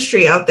rough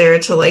industry out there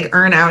to like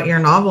earn out your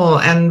novel.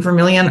 And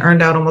Vermillion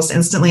earned out almost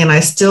instantly. And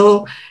I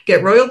still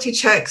get royalty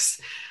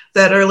checks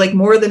that are like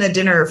more than a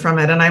dinner from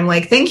it. And I'm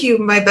like, thank you.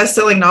 My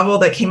best-selling novel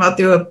that came out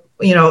through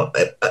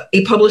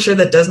a publisher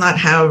that does not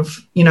have,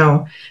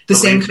 the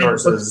same kind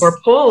of book or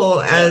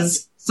pull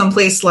as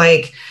someplace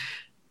like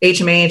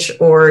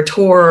HMH or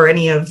Tor or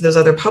any of those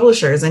other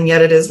publishers. And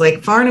yet it is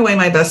like far and away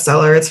my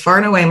bestseller. It's far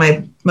and away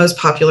my most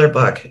popular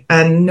book.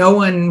 And no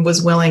one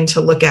was willing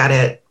to look at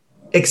it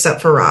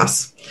except for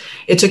Ross.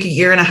 It took 1.5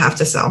 years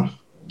to sell.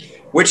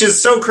 Which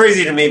is so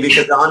crazy to me,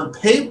 because on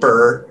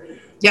paper,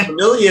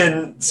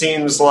 Vermillion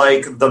seems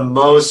like the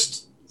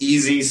most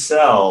easy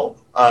sell.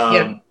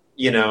 So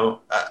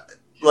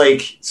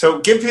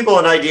give people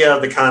an idea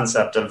of the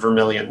concept of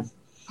Vermillion.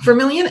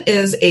 Vermillion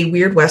is a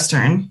weird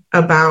Western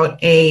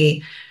about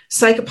a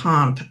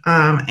psychopomp.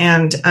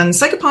 And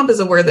psychopomp is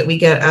a word that we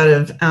get out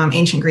of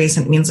ancient Greece,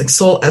 and it means like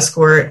soul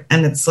escort.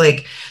 And it's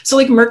like, so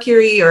like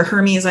Mercury or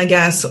Hermes, I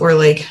guess, or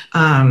like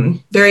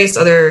various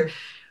other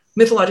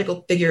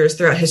mythological figures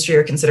throughout history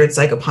are considered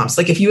psychopomps.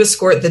 Like, if you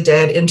escort the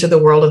dead into the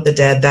world of the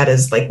dead, that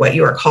is like what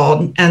you are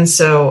called. And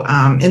so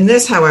in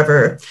this,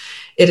 however,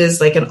 it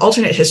is like an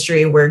alternate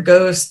history where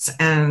ghosts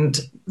and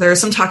there are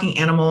some talking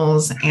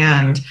animals,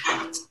 and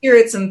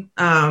spirits and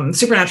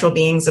supernatural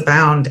beings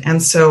abound.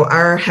 And so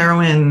our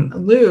heroine,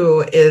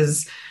 Lou,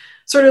 is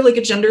sort of like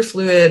a gender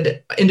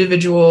fluid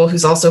individual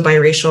who's also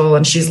biracial,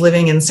 and she's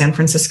living in San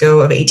Francisco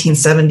of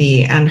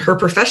 1870, and her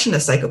profession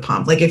is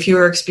psychopomp. Like if you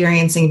are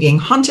experiencing being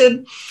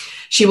haunted,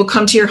 she will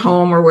come to your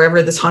home or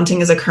wherever this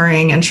haunting is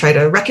occurring and try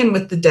to reckon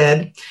with the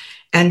dead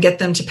and get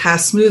them to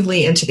pass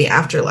smoothly into the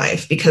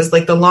afterlife, because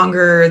like the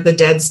longer the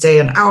dead stay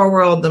in our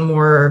world,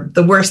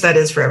 the worse that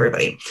is for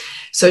everybody.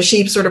 So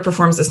she sort of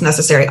performs this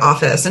necessary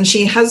office, and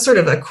she has sort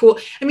of a cool,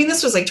 I mean,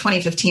 this was like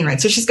 2015, right?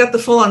 So she's got the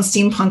full on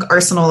steampunk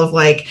arsenal of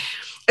like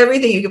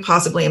everything you could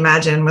possibly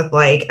imagine, with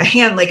like a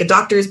hand, like a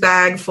doctor's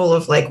bag full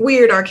of like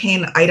weird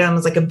arcane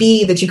items, like a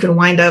bee that you can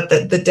wind up,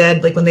 that the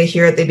dead, like when they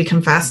hear it, they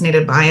become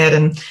fascinated by it.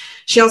 And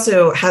she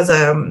also has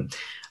an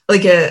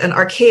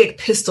archaic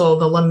pistol,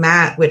 the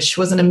Lamat, which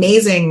was an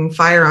amazing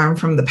firearm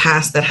from the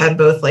past that had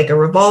both like a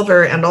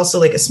revolver and also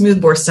like a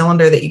smoothbore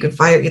cylinder that you could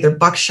fire either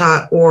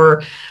buckshot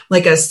or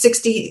like a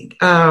 60,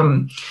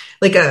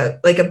 like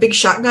a big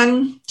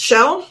shotgun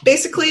shell.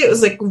 Basically, it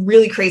was like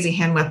really crazy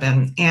hand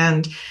weapon.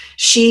 And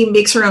she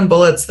makes her own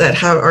bullets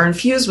that are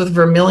infused with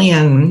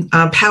vermilion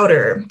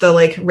powder, the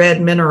like red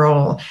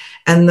mineral,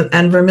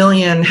 and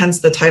vermilion,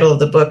 hence the title of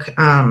the book,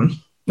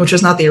 which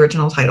was not the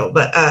original title,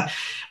 but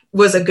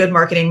was a good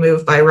marketing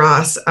move by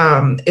Ross.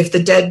 If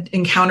the dead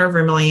encounter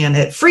vermilion,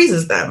 it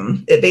freezes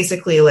them. It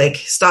basically like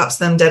stops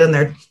them dead in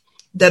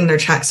their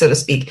tracks, so to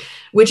speak,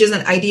 which is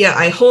an idea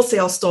I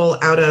wholesale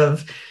stole out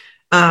of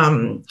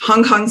Hong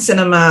Kong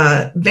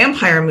cinema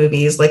vampire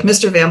movies like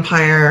Mr.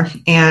 Vampire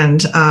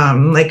and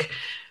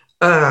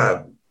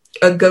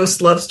a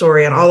ghost love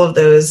story, and all of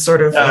those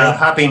sort of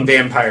hopping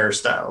vampire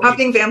style.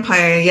 Hopping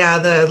vampire, yeah,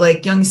 the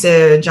like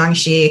Yangtze,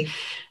 Jiangxi,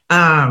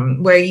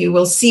 where you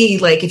will see,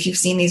 like, if you've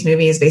seen these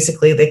movies,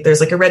 basically like there's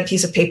like a red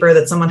piece of paper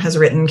that someone has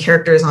written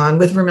characters on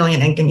with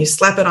vermilion ink, and you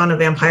slap it on a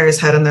vampire's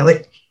head, and they're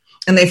like,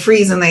 and they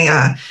freeze, and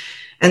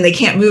they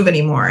can't move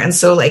anymore. And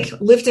so like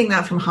lifting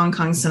that from Hong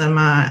Kong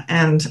cinema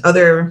and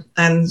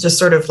just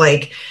sort of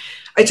like,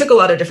 I took a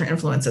lot of different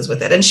influences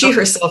with it. And she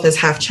herself is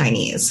half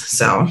Chinese.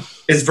 So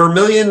is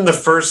Vermillion the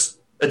first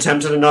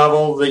attempt at a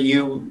novel that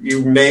you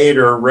made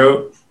or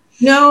wrote?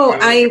 No,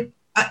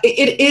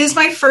 it is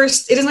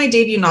my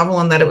debut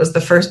novel in that it was the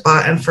first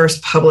bought and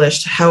first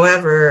published.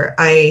 However,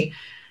 I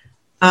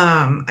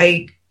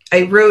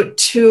wrote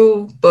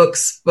two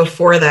books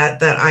before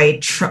that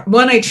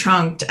one I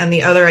trunked, and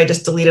the other I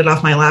just deleted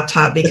off my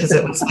laptop because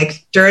it was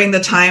like during the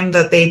time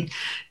that they'd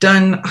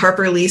done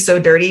Harper Lee so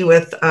dirty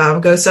with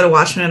Ghost at a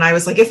Watchman. And I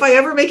was like, if I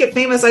ever make it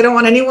famous, I don't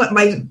want anyone,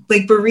 I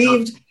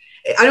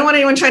don't want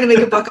anyone trying to make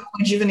a buck on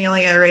my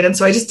juvenilia, right? And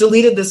so I just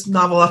deleted this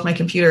novel off my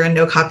computer, and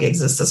no copy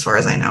exists as far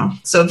as I know.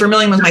 So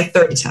Vermillion was my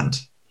third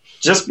attempt.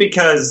 Just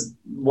because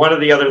one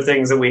of the other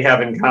things that we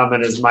have in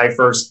common is my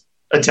first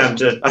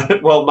attempt at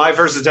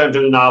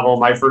a novel,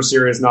 my first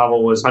serious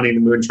novel was Hunting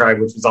the Moon Tribe,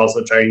 which was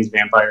also Chinese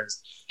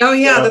vampires. Oh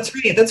yeah, that's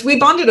right. We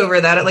bonded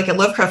over that at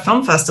Lovecraft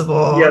Film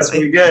Festival. Yes,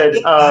 we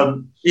did.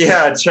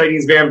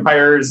 Chinese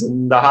vampires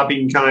and the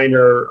hopping kind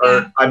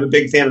are I'm a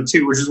big fan of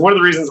too, which is one of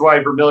the reasons why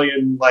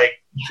Vermillion like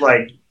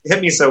hit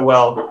me so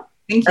well.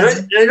 Thank you.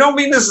 And I don't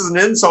mean this as an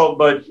insult,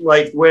 but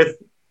like with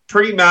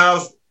Pretty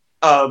Mouth,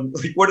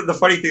 one of the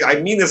funny things,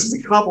 I mean this as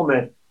a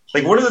compliment.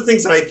 Like one of the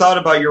things that I thought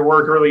about your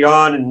work early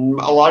on, and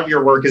a lot of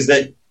your work, is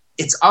that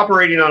it's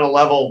operating on a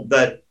level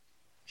that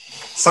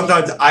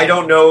sometimes I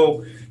don't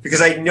know,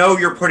 because I know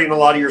you're putting a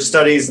lot of your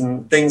studies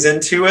and things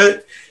into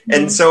it. Mm-hmm.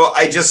 And so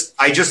I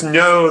just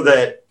know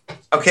that,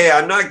 okay,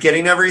 I'm not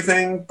getting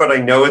everything, but I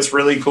know it's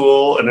really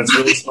cool and it's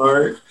really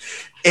smart.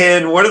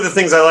 And one of the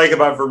things I like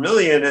about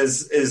Vermillion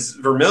is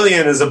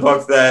Vermillion is a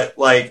book that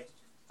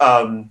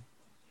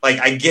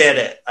I get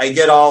it. I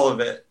get all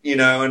of it,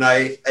 and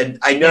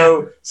I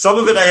know some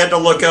of it I had to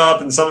look up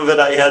and some of it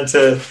I had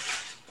to,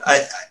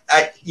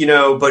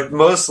 but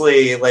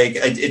mostly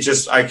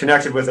I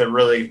connected with it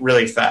really,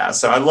 really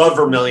fast. So I love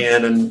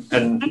Vermillion and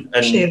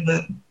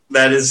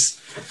that is,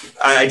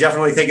 I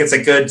definitely think it's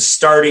a good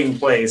starting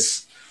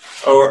place.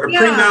 Pretty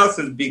Mouth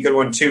would be a good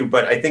one too,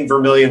 but I think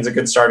Vermillion's a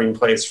good starting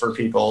place for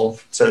people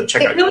to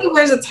check out. It really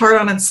wears its heart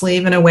on its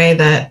sleeve in a way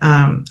that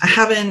I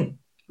haven't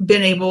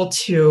been able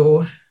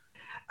to.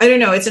 I don't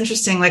know. It's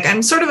interesting. Like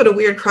I'm sort of at a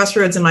weird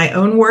crossroads in my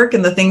own work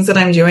and the things that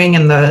I'm doing,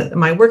 and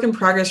my work in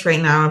progress right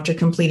now after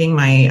completing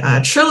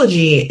my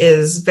trilogy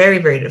is very,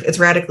 very. It's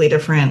radically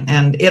different,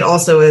 and it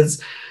also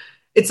is.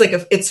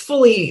 It's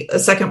fully a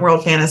second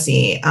world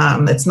fantasy.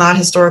 It's not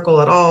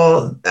historical at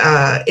all.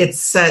 It's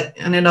set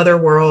in another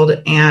world,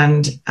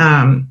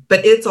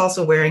 but it's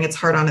also wearing its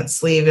heart on its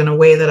sleeve in a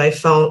way that I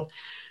felt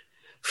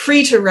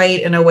free to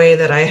write, in a way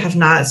that I have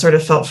not sort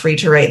of felt free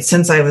to write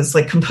since I was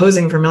like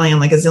composing Vermillion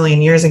like a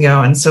zillion years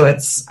ago. And so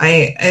it's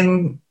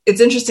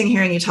interesting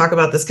hearing you talk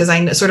about this, because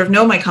I sort of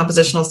know my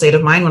compositional state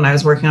of mind when I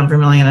was working on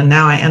Vermillion, and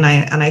now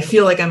I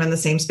feel like I'm in the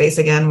same space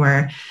again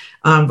where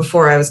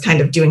before I was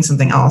kind of doing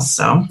something else.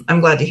 So I'm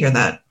glad to hear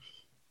that.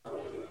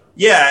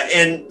 Yeah.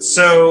 And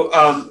so,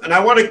 and I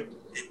want to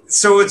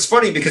So it's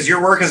funny because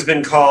your work has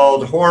been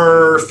called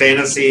horror,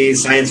 fantasy,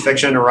 science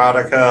fiction,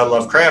 erotica,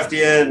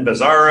 Lovecraftian,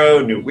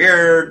 bizarro, new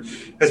weird.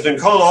 Has been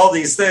called all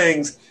these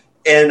things,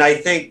 and I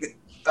think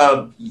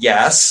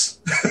yes,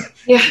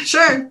 yeah,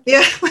 sure,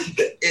 yeah,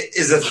 it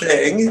is a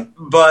thing.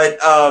 But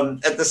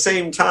at the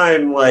same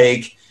time,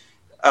 like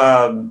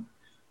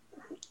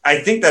I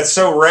think that's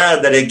so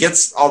rad that it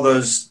gets all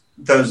those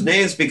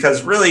names,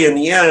 because really in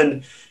the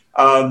end,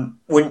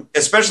 when,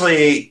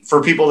 especially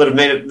for people that have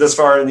made it this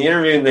far in the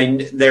interview, and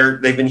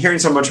they've been hearing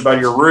so much about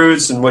your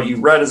roots and what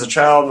you read as a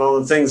child and all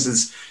the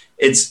things,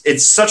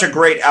 it's such a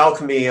great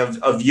alchemy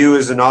of you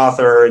as an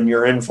author and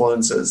your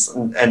influences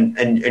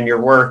and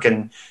your work.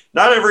 And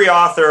not every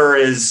author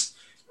is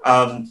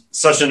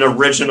such an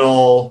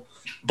original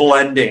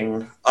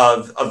blending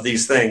of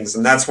these things,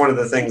 and that's one of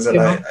the things that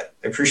I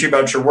appreciate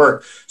about your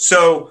work.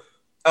 So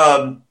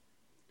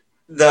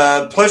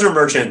the Pleasure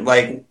Merchant,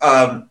 like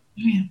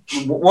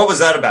what was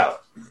that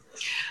about?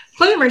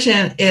 Pleasure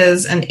Merchant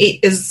is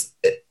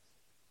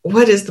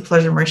what is the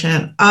Pleasure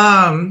Merchant?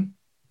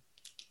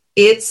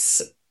 It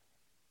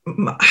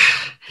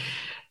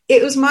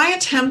was my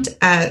attempt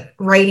at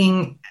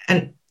writing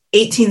an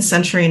 18th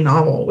century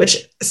novel,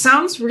 which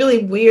sounds really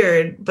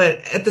weird, but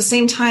at the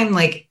same time,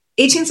 like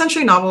 18th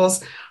century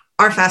novels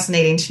are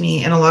fascinating to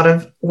me in a lot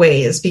of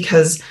ways,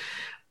 because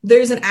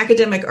there's an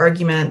academic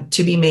argument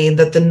to be made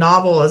that the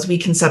novel as we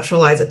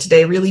conceptualize it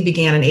today really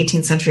began in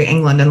 18th century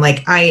England. And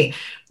like that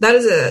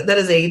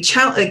is a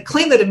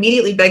claim that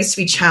immediately begs to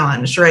be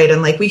challenged, right?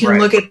 And like we can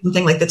look at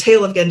something like The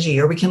Tale of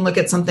Genji, or we can look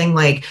at something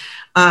like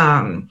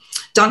Don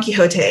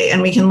Quixote,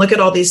 and we can look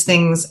at all these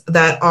things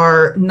that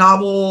are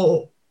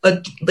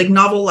novel-like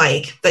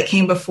that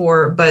came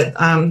before, but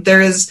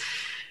there is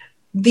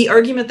the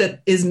argument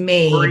that is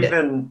made, or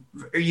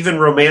even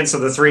Romance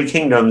of the Three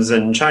Kingdoms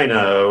in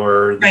China,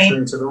 or The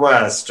Journey to the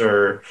West,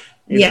 or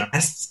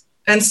yes.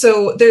 And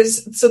so the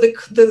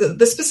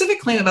specific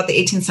claim about the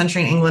 18th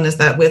century in England is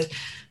that with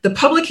the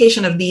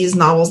publication of these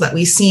novels that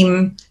we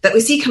see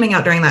coming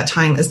out during that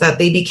time, is that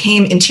they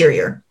became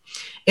interior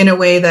in a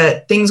way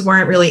that things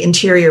weren't really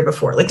interior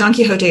before. Like Don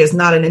Quixote is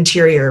not an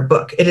interior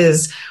book. It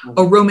is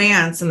a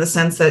romance in the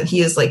sense that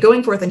he is like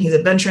going forth and he's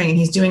adventuring and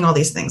he's doing all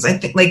these things. I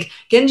think like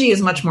Genji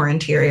is much more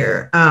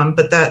interior.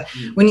 But that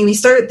when we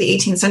start the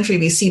 18th century,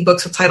 we see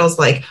books with titles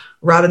like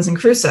Robinson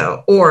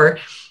Crusoe, or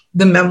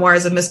The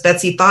Memoirs of Miss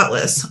Betsy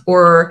Thoughtless,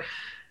 or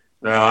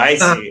I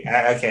see.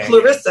 Okay.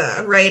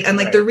 Clarissa, right? And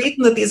like the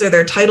reason that these are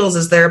their titles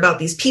is they're about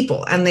these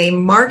people, and they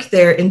mark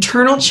their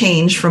internal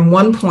change from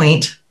one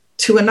point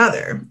to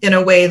another in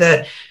a way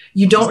that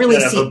you don't really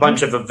see a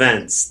bunch of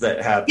events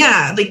that happen.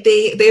 Yeah, like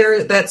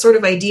they're that sort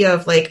of idea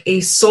of like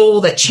a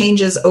soul that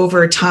changes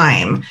over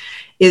time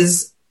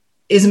is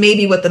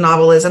maybe what the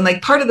novel is. And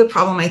like part of the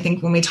problem, I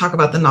think, when we talk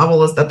about the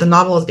novel is that the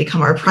novel has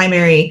become our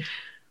primary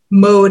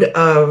mode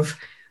of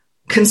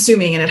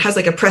consuming, and it has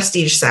like a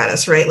prestige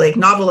status, right? Like a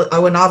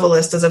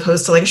novelist as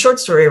opposed to like a short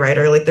story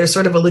writer. Like there's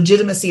sort of a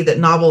legitimacy that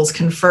novels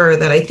confer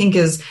that I think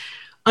is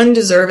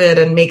undeserved,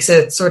 and makes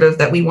it sort of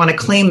that we want to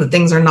claim that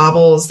things are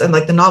novels, and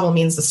like the novel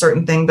means a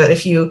certain thing. But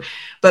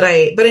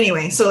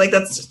anyway, so like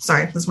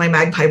that's my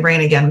magpie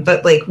brain again.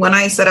 But like when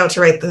I set out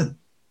to write the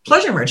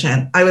Pleasure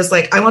Merchant, I was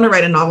like, I want to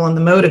write a novel in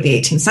the mode of the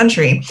 18th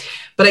century,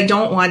 but I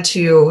don't want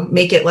to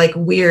make it like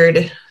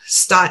weird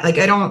style. Like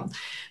the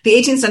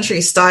 18th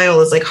century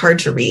style is like hard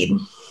to read.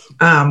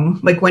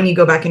 Like when you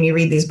go back and you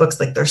read these books,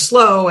 like they're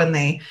slow, and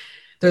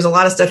there's a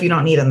lot of stuff you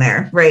don't need in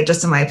there, right?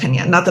 Just in my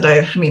opinion. Not that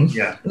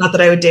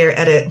I would dare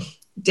edit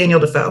Daniel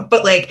Defoe,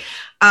 but like,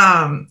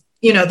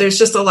 there's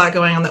just a lot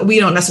going on that we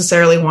don't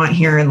necessarily want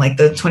here in like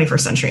the 21st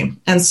century.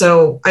 And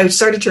so I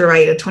started to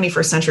write a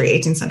 21st century,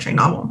 18th century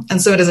novel.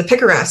 And so it is a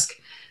picaresque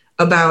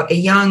about a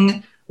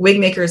young wig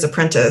maker's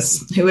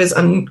apprentice who is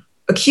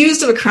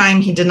accused of a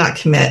crime he did not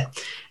commit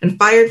and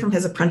fired from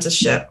his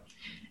apprenticeship,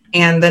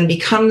 and then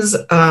becomes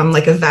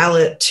like a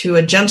valet to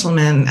a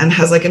gentleman, and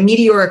has like a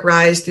meteoric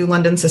rise through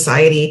London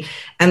society,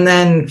 and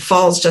then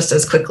falls just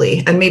as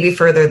quickly and maybe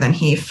further than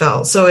he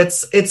fell. So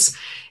it's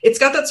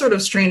got that sort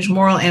of strange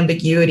moral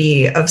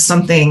ambiguity of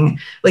something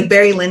like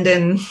Barry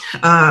Lyndon,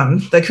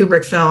 the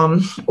Kubrick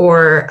film,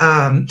 or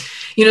so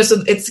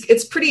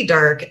it's pretty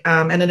dark,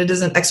 and it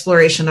is an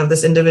exploration of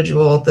this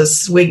individual,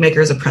 this wig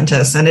maker's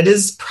apprentice, and it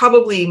is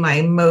probably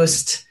my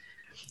most.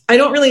 I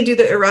don't really do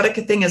the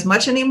erotica thing as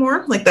much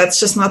anymore. Like that's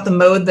just not the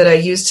mode that I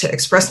use to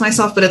express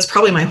myself, but it's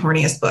probably my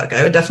horniest book.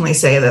 I would definitely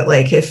say that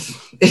like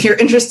if you're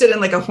interested in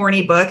like a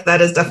horny book,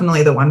 that is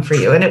definitely the one for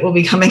you. And it will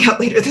be coming out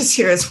later this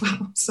year as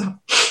well. So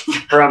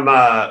from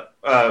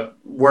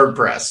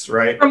WordPress,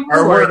 right? Or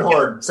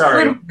WordHorde,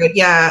 sorry. WordHorde,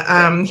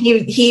 yeah.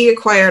 He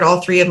acquired all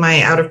three of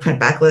my out of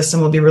print backlists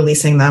and will be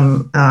releasing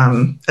them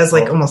as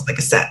like almost like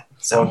a set.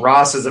 So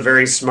Ross is a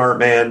very smart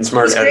man,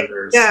 smart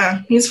editor.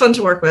 Yeah, he's fun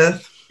to work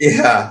with.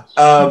 Yeah.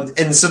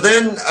 And so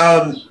then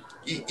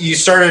you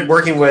started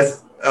working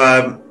with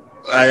a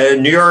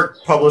New York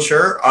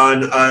publisher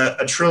on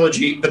a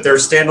trilogy, but they're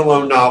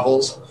standalone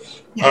novels.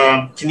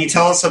 Yeah. Can you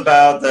tell us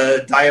about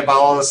the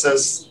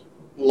Diabolicist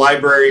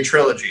Library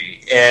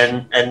trilogy,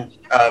 and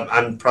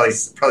I'm probably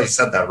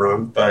said that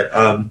wrong,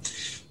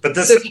 but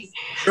this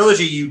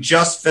trilogy you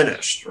just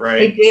finished,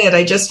 right? I did.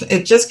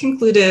 It just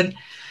concluded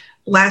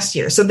last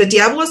year. So the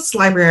Diabolists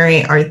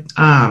Library are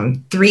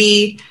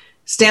 3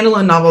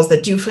 standalone novels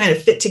that do kind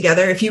of fit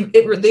together.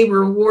 They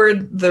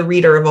reward the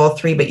reader of all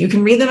 3, but you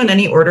can read them in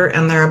any order,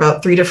 and they're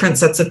about 3 different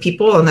sets of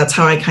people, and that's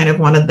how I kind of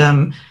wanted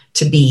them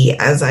to be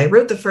as I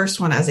wrote the first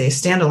one as a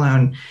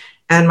standalone.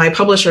 And my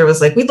publisher was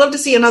like, we'd love to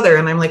see another.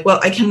 And I'm like, well,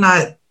 one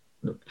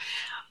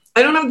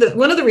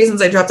of the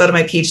reasons I dropped out of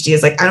my PhD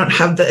is like, I don't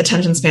have the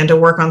attention span to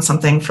work on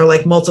something for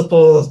like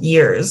multiple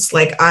years.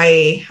 Like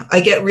I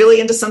get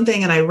really into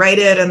something and I write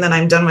it and then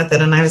I'm done with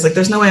it. And I was like,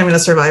 there's no way I'm going to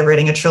survive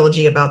writing a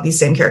trilogy about these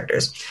same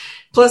characters.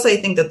 Plus, I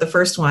think that the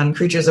first one,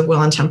 Creatures of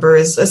Will and Temper,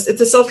 it's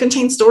a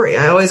self-contained story.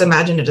 I always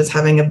imagined it as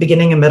having a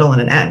beginning, a middle,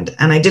 and an end.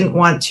 And I didn't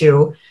want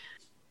to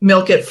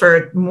milk it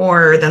for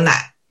more than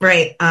that.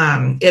 Right.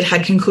 It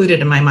had concluded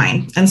in my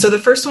mind. And so the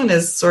first one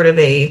is sort of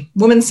a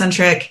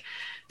woman-centric,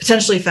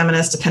 potentially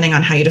feminist, depending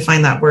on how you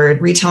define that word,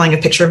 retelling a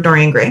picture of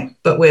Dorian Gray,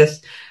 but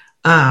with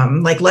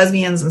like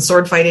lesbians and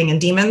sword fighting and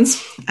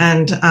demons.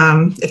 And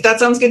if that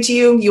sounds good to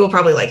you, you will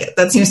probably like it.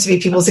 That seems to be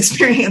people's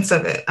experience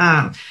of it.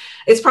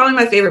 It's probably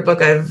my favorite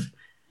book I've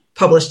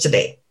published to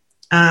date.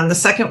 The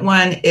second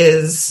one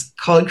is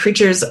called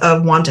Creatures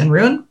of Want and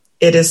Ruin.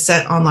 It is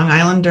set on Long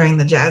Island during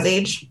the Jazz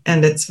Age,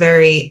 and it's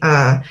very.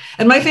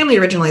 And my family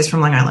originally is from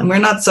Long Island. We're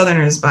not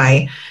Southerners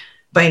by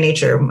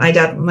nature.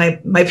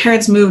 My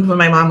parents moved when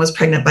my mom was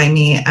pregnant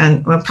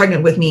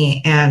with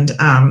me, and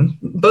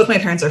both my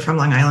parents are from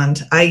Long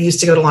Island. I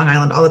used to go to Long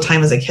Island all the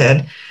time as a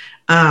kid,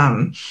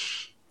 and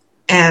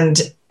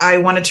I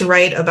wanted to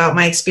write about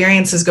my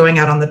experiences going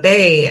out on the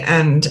bay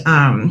and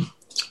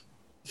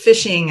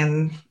fishing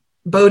and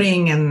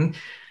boating and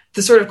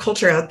the sort of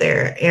culture out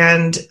there.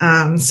 And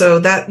so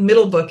that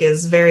middle book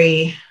is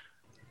very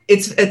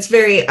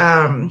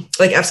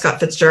like F.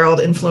 Scott Fitzgerald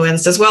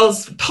influenced, as well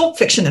as pulp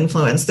fiction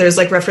influenced. There's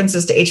like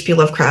references to H.P.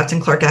 Lovecraft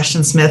and Clark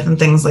Ashton Smith and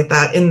things like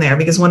that in there,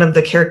 because one of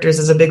the characters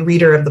is a big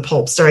reader of the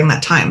pulps during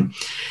that time.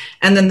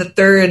 And then the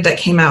third that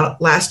came out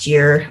last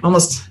year,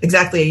 almost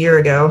exactly a year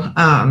ago,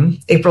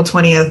 April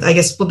 20th, I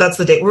guess, well, that's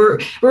the date. We're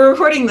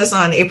recording this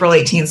on April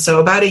 18th, so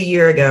about a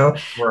year ago.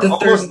 We're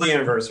almost the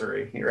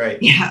anniversary. You're right.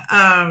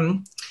 Yeah.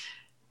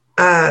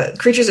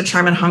 Creatures of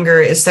Charm and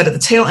Hunger is set at the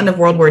tail end of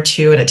World War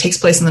II, and it takes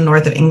place in the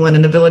north of England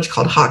in a village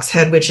called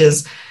Hawkshead, which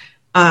is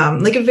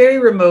like a very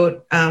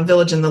remote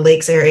village in the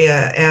Lakes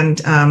area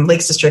and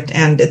Lakes District.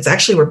 And it's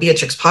actually where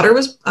Beatrix Potter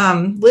was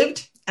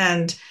lived.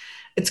 And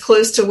it's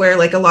close to where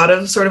like a lot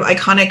of sort of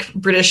iconic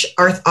British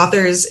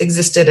authors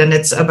existed. And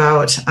it's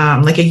about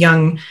like a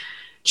young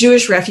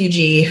Jewish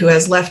refugee who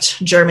has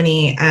left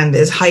Germany and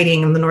is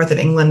hiding in the north of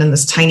England in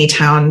this tiny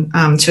town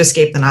to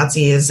escape the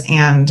Nazis.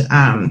 And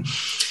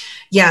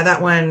yeah,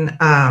 that one,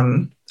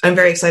 I'm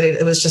very excited.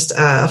 It was just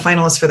a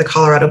finalist for the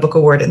Colorado Book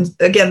Award. And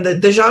again,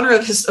 the genre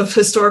of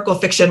historical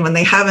fiction, when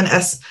they have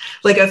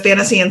like a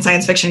fantasy and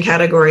science fiction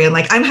category, and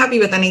like, I'm happy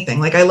with anything.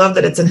 Like, I love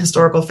that it's in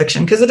historical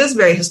fiction because it is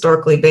very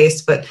historically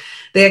based, but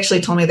they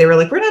actually told me, they were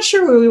like, we're not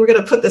sure we were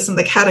going to put this in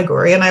the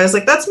category. And I was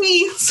like, that's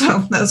me. So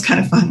that was kind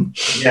of fun.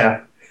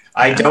 Yeah.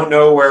 I don't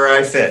know where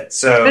I fit.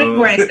 So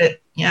where I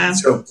fit. Yeah.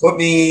 So put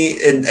me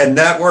in, and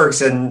that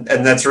works. And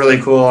that's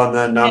really cool on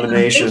the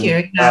nomination. Thank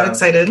you. Yeah, I'm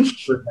excited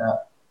for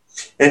that.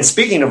 And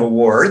speaking of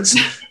awards,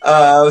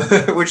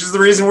 which is the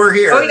reason we're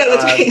here. Oh, yeah,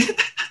 that's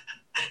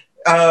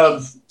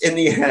right. In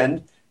the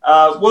end.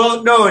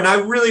 Well, no, and I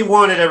really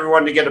wanted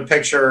everyone to get a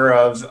picture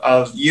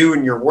of you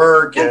and your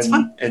work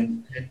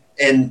and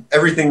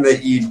everything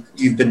that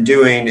you've been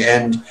doing.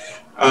 And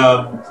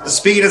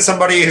speaking of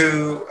somebody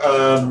who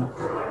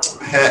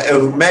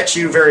met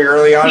you very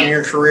early on in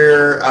your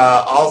career,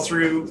 all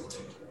through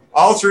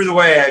the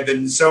way, I've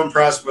been so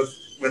impressed with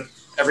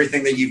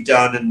everything that you've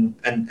done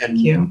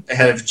and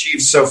have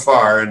achieved so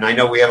far. And I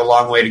know we have a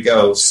long way to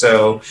go.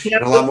 So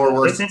and a lot more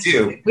work to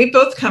do. We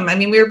both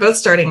we were both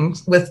starting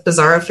with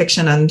bizarro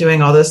fiction and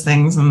doing all those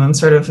things, and then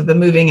sort of been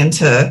moving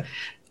into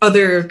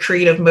other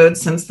creative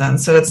modes since then.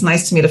 So it's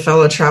nice to meet a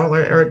fellow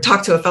traveler or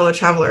talk to a fellow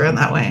traveler in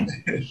that way.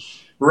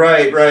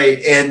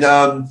 Right. And,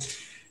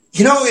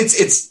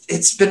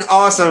 it's been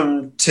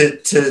awesome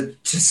to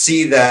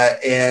see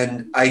that.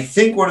 And I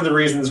think one of the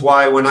reasons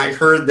why, when I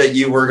heard that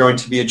you were going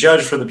to be a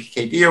judge for the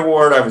PKD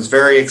Award, I was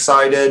very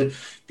excited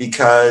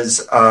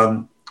because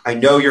I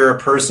know you're a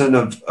person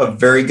of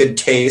very good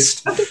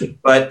taste,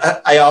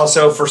 but I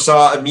also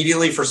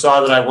immediately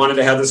foresaw that I wanted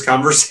to have this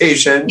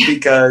conversation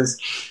because,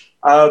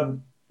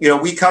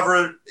 we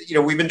cover,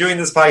 we've been doing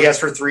this podcast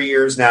for 3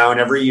 years now. And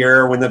every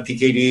year when the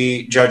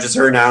PKD judges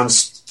are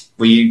announced,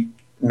 we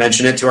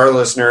mention it to our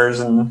listeners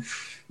and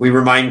we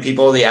remind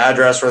people the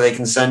address where they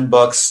can send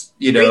books,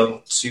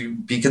 to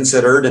be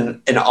considered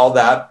and all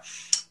that.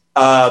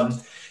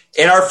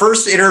 In our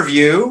first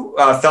interview,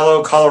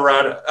 fellow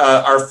Colorado,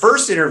 our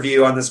first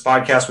interview on this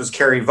podcast was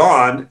Carrie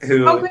Vaughn,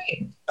 who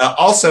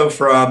also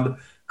from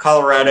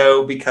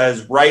Colorado,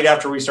 because right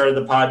after we started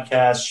the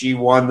podcast, she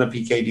won the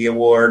PKD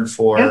Award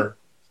for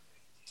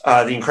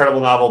the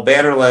incredible novel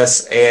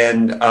Bannerless,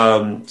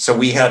 and so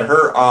we had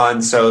her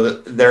on. So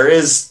there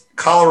is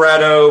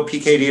Colorado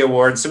PKD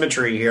Award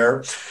symmetry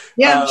here.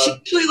 Yeah, she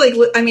actually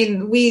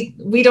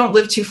we don't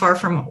live too far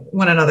from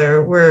one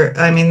another.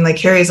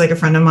 Carrie's like a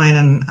friend of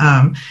mine,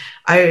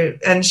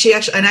 and she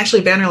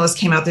actually Bannerless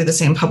came out through the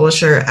same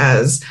publisher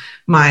as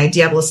my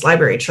Diabolist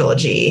Library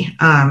trilogy.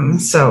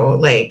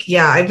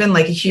 I've been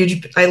like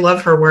I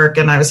love her work,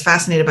 and I was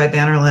fascinated by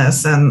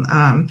Bannerless, and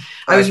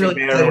I was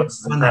really excited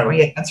on that one.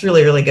 Yeah, that's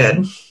really, really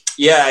good.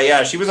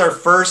 Yeah, she was our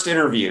first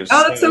interview.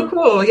 Oh, that's so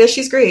cool. Yeah,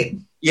 she's great.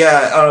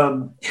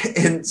 Yeah,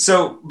 and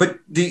so, but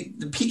the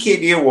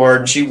PKD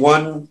Award, she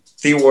won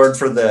the award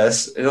for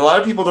this, and a lot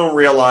of people don't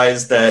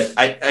realize that.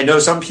 I know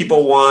some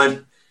people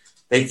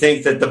they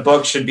think that the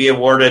book should be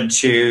awarded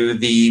to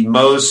the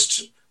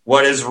most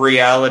what is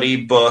reality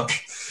book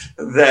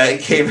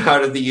that came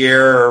out of the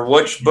year, or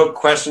which book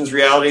questions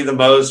reality the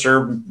most,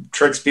 or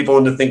tricks people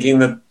into thinking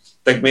that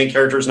the main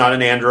character is not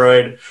an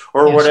android,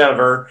 or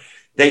whatever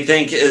they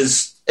think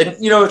is. And,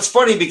 it's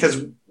funny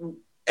because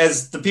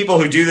as the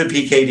people who do the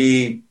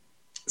PKD,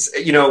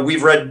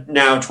 we've read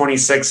now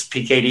 26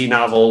 PKD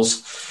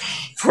novels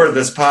for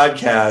this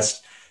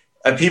podcast.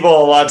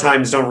 People a lot of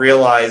times don't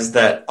realize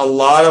that a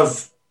lot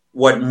of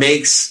what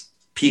makes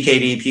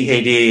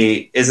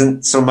PKD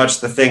isn't so much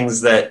the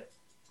things that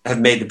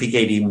have made the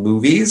PKD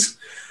movies,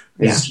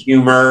 his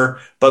humor,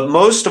 but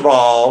most of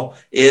all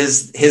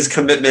is his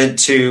commitment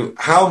to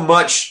how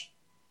much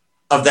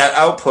of that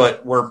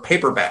output were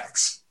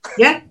paperbacks.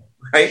 Yeah.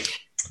 Right?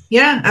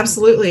 Yeah,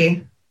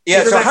 absolutely.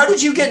 Yeah. So how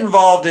did you get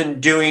involved in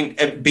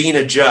being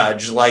a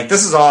judge? Like,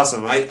 this is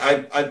awesome.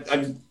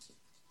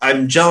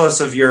 I'm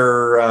jealous of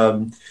your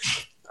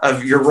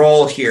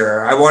role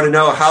here. I want to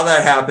know how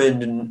that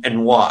happened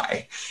and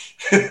why.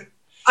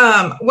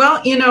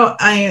 Well,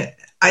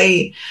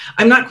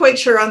 I'm not quite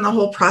sure on the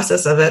whole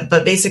process of it,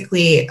 but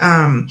basically,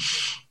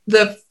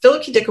 the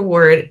Philip K. Dick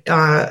Award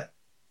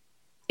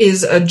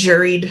is a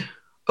juried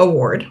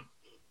award,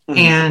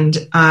 and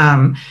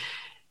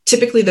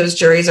typically those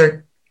juries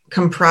are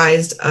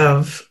comprised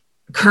of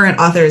current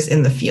authors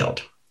in the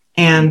field.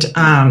 And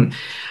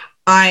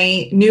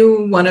I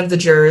knew one of the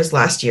jurors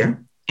last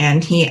year,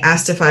 and he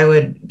asked if I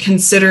would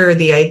consider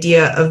the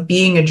idea of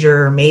being a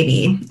juror,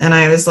 maybe. And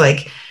I was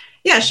like,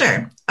 yeah,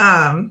 sure.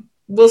 I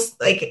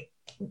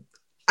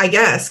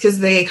guess, because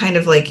they kind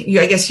of I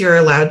guess you're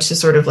allowed to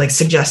sort of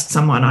suggest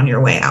someone on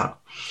your way out.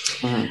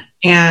 Mm-hmm.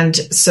 And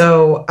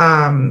so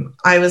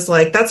I was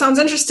like, that sounds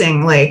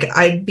interesting.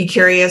 I'd be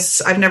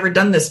curious. I've never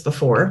done this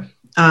before.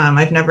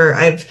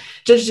 I've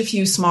judged a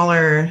few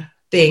smaller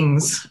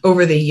things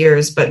over the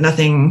years, but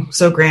nothing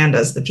so grand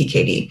as the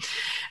PKD.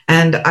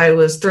 And I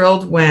was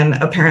thrilled when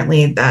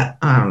apparently that,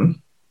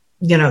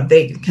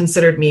 they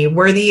considered me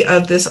worthy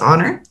of this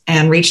honor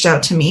and reached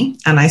out to me.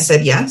 And I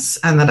said yes,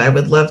 and that I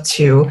would love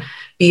to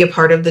be a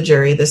part of the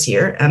jury this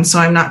year. And so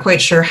I'm not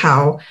quite sure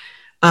how.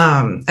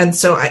 And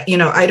so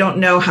I don't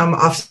know how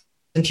often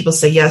people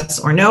say yes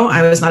or no.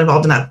 I was not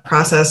involved in that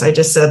process. I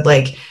just said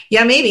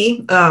yeah,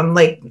 maybe,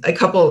 a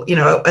couple,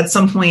 at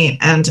some point.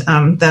 And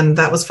then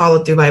that was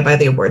followed through by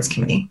the awards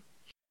committee.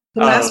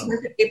 The mass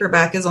market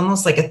paperback is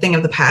almost like a thing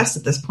of the past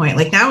at this point.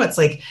 Now it's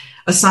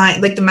a sign,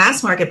 the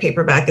mass market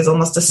paperback is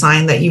almost a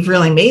sign that you've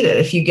really made it.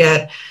 If you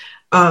get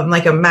a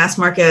mass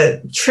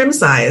market trim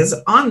size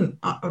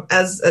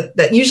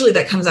that usually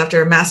that comes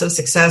after a massive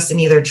success in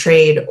either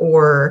trade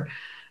or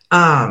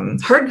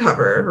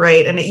hardcover,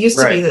 right? And it used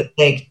to be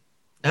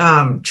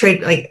that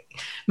trade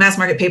mass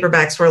market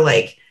paperbacks were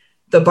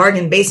the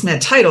bargain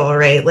basement title,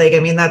 right?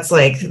 That's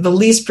the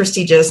least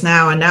prestigious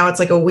now, and now it's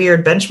a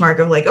weird benchmark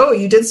of oh,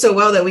 you did so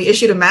well that we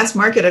issued a mass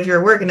market of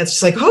your work, and it's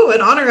just oh, an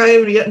honor I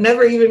have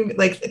never even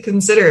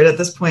considered at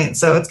this point.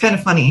 So it's kind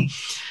of funny.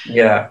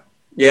 Yeah.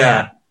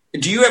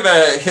 Do you have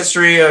a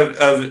history of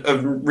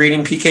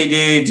reading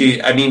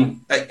PKD?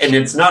 And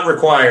it's not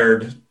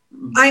required.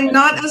 I'm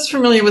not as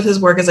familiar with his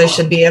work as I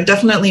should be. I've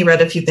definitely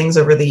read a few things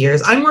over the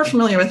years. I'm more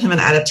familiar with him in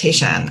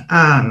adaptation.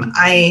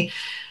 I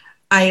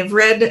have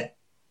read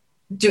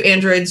Do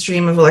Androids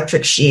Dream of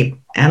Electric Sheep,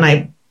 and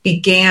I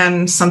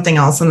began something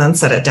else and then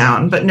set it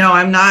down. But no,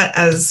 I'm not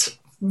as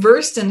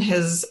versed in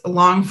his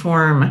long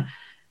form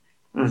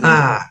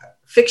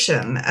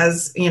fiction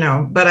as,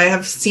 but I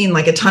have seen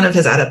a ton of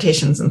his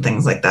adaptations and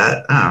things like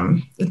that.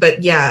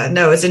 But yeah,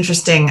 no, it's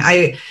interesting.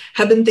 I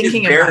have been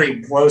thinking about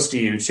very close to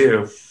you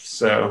too.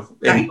 So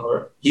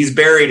he's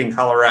buried in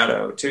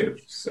Colorado too.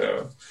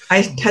 So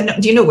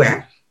do you know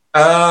where?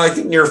 I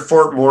think near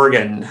Fort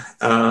Morgan.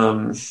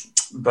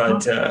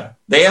 But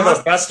they have a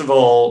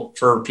festival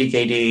for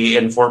PKD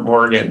in Fort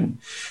Morgan,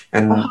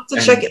 and I'll have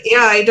to check it.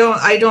 Yeah,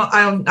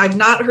 I've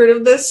not heard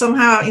of this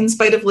somehow, in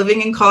spite of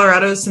living in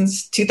Colorado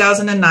since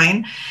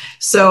 2009.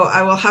 So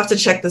I will have to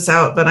check this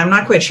out, but I'm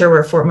not quite sure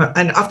where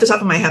and off the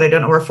top of my head, I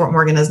don't know where Fort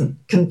Morgan is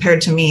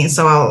compared to me.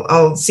 So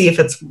I'll see if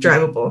it's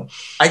drivable.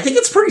 I think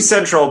it's pretty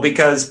central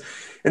because,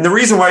 and the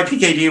reason why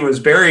PKD was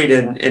buried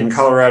in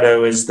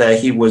Colorado is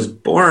that he was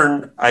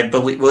born, I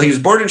believe, he was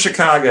born in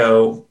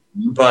Chicago,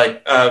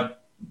 but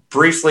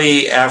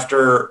briefly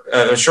after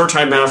a short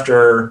time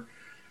after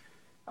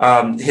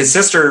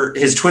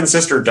his twin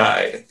sister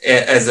died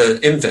as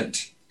an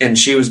infant, and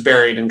she was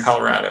buried in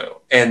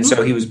Colorado. And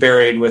so he was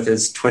buried with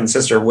his twin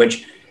sister,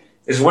 which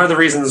is one of the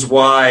reasons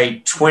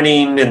why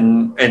twinning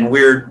and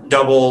weird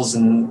doubles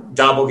and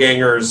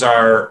doppelgangers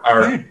are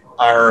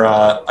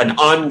an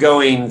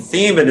ongoing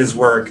theme in his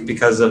work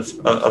because of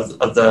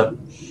the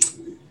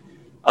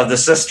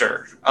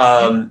sister.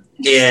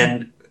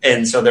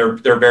 And so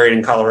they're buried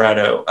in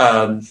Colorado.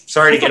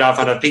 Sorry to get off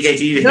on a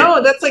PKD.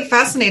 No, that's like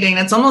fascinating.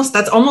 That's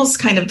almost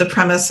kind of the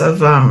premise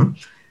of.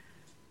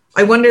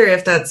 I wonder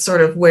if that's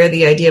sort of where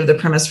the idea of the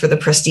premise for The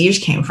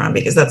Prestige came from,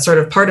 because that's sort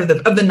of part of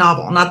the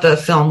novel, not the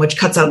film, which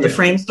cuts out the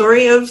frame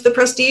story of The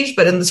Prestige.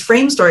 But in this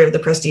frame story of The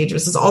Prestige,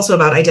 which is also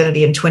about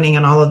identity and twinning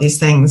and all of these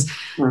things,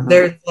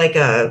 there's like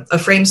a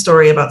frame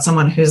story about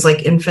someone whose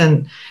like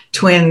infant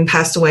twin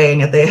passed away,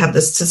 and yet they have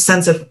this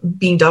sense of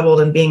being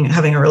doubled and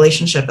having a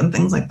relationship and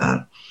things like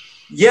that.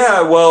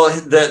 Yeah, well,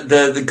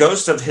 the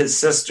ghost of his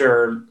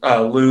sister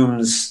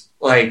looms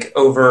like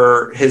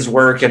over his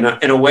work in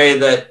a way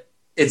that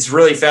it's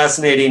really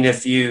fascinating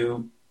if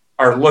you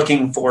are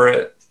looking for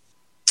it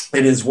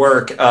in his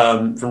work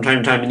from time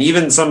to time. And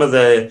even some of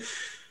the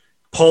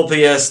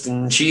pulpiest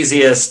and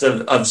cheesiest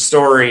of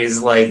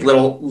stories, like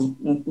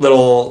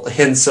little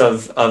hints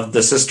of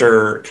the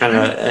sister kind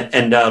of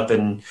end up.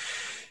 And,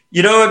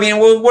 I mean,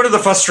 one of the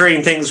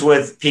frustrating things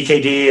with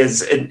PKD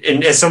is,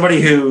 and as somebody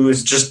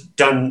who's just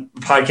done a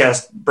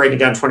podcast breaking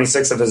down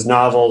 26 of his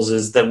novels,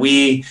 is that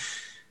we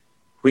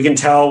can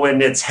tell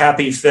when it's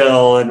happy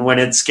Phil and when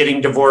it's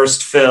getting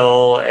divorced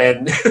Phil,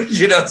 and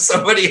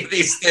so many of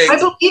these things. I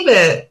believe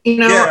it.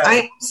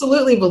 I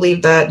absolutely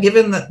believe that.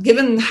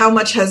 Given how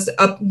much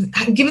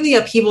given the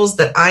upheavals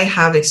that I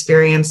have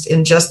experienced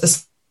in just the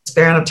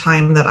span of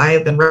time that I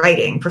have been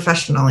writing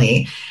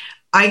professionally,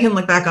 I can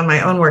look back on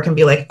my own work and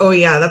be like, oh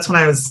yeah, that's when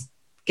I was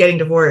getting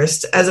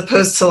divorced, as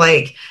opposed to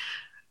like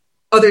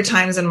other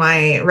times in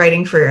my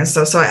writing career and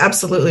stuff. So I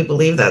absolutely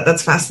believe that.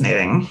 That's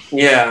fascinating.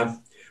 Yeah.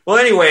 Well,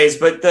 anyways,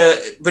 but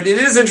it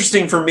is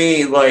interesting for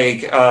me,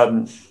 like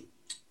I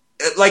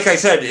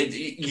said,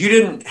 you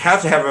didn't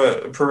have to have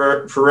a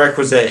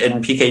prerequisite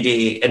in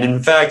PKD, and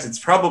in fact, it's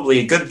probably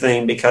a good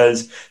thing,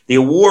 because the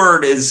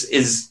award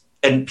is,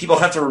 and people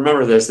have to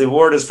remember this, the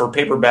award is for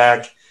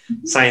paperback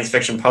science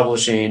fiction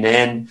publishing,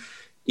 and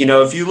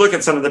if you look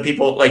at some of the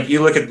people, like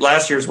you look at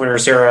last year's winner,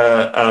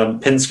 Sarah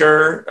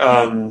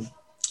Pinsker,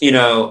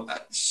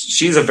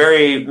 she's a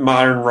very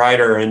modern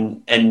writer,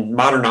 and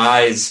modern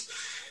eyes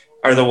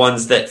are the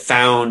ones that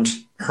found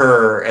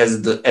her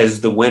as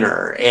the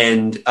winner.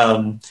 And,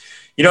 and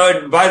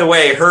by the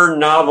way, her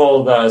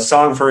novel, The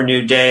Song for a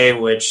New Day,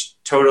 which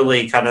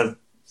totally kind of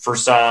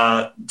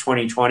foresaw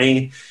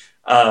 2020,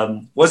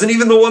 wasn't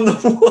even the one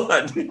that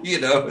won,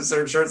 it's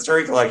her short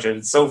story collection.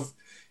 It's so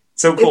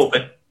cool.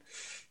 But,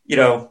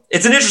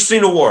 it's an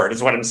interesting award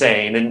is what I'm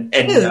saying. And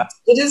it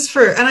is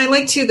and I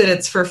like too that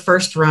it's for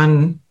first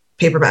run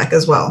paperback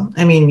as well.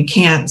 I mean, you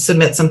can't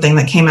submit something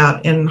that came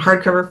out in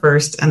hardcover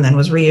first and then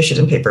was reissued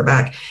in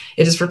paperback.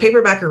 It is for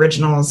paperback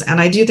originals,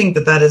 and I do think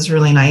that is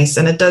really nice.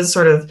 And it does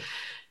sort of,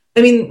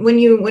 I mean,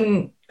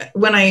 when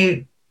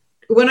I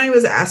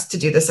was asked to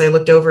do this, I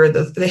looked over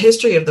the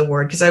history of the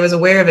award, because I was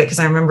aware of it, because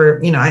I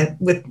remember,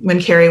 when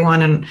Carrie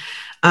won,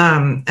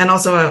 and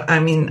also, I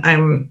mean,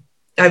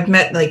 I've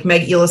met like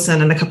Meg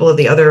Elison and a couple of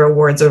the other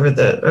awards over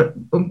the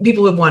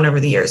people who've won over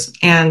the years,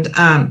 and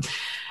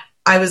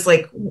I was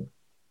like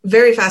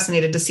very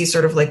fascinated to see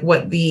sort of like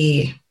what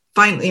the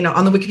on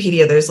the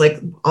Wikipedia, there's like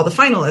all the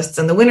finalists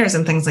and the winners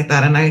and things like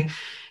that. And I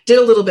did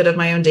a little bit of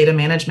my own data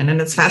management,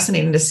 and it's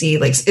fascinating to see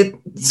like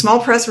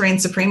small press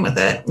reigns supreme with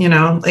it.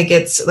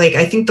 It's like,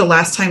 I think the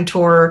last time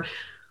Tor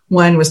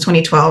won was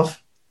 2012.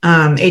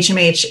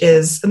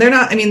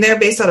 HMH they're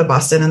based out of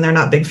Boston, and they're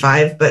not Big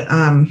Five, but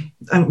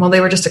they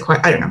were just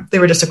acquired. I don't know. They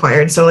were just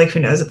acquired. So like, who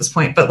knows at this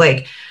point, but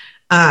like,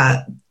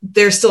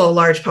 they're still a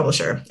large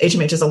publisher.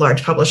 HMH is a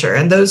large publisher,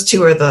 and those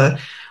two are the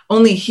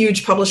only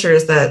huge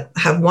publishers that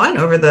have won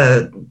over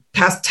the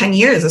past 10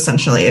 years,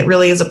 essentially. It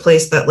really is a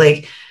place that,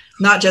 like,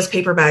 not just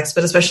paperbacks,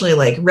 but especially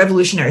like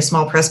revolutionary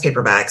small press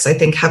paperbacks, I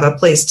think have a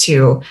place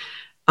to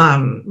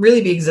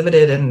really be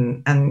exhibited,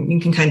 and you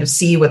can kind of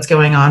see what's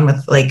going on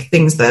with like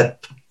things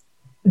that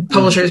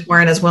publishers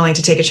weren't as willing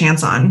to take a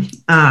chance on.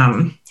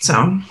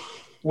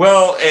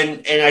 Well,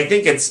 and I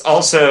think it's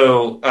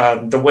also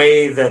the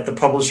way that the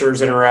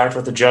publishers interact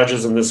with the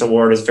judges in this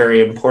award is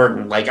very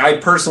important. Like, I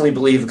personally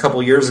believe a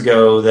couple years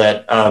ago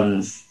that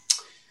Cody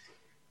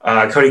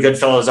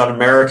Goodfellow's On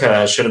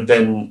America should have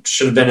been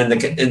in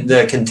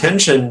the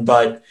contention.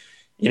 But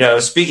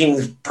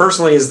speaking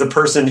personally as the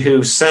person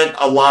who sent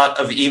a lot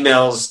of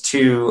emails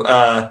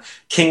to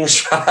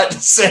Kingshot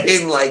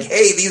saying like,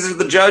 "Hey, these are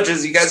the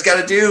judges. You guys got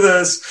to do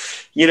this."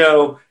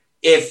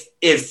 If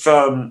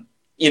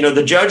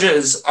the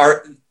judges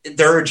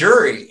they're a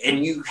jury,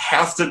 and you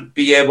have to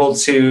be able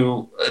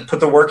to put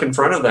the work in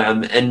front of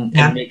them and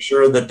make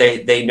sure that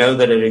they know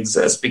that it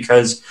exists,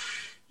 because,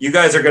 you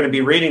guys are going to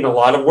be reading a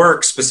lot of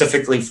work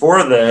specifically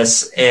for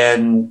this,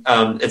 and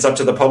it's up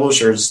to the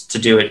publishers to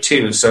do it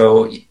too.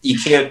 So you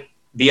can't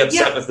be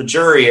upset with the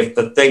jury if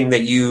the thing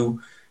that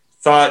you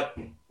thought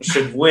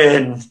should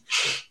win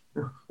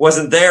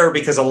wasn't there,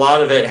 because a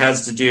lot of it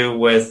has to do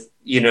with,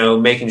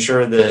 making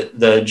sure that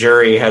the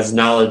jury has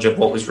knowledge of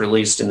what was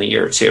released in the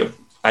year too,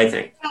 I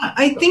think.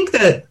 I think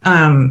that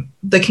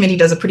the committee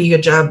does a pretty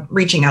good job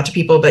reaching out to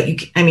people, but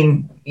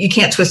you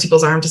can't twist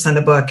people's arm to send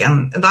a book.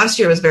 And last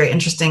year was very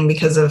interesting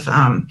because of,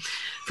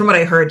 from what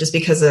I heard, just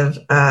because of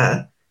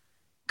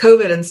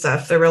COVID and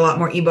stuff, there were a lot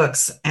more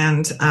ebooks.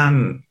 And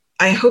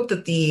I hope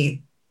that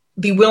the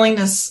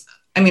willingness,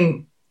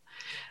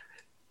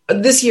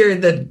 this year,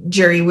 the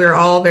jury, we're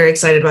all very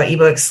excited about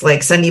ebooks,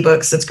 like send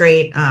ebooks. It's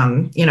great.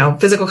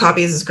 Physical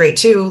copies is great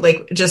too.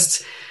 Like,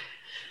 just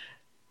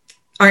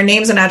our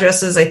names and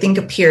addresses, I think,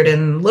 appeared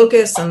in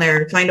Locus, and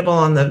they're findable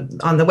on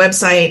the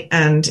website.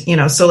 And,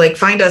 so like,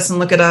 find us and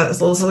look at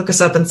us, look us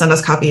up and send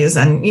us copies.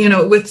 And,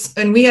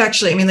 we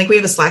actually, we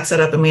have a Slack set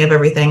up and we have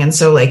everything. And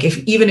so like,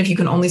 even if you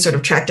can only sort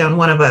of track down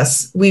one of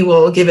us, we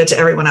will give it to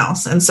everyone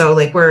else. And so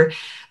like, we're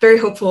very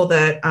hopeful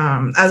that,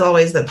 as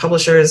always, that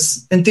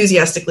publishers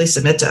enthusiastically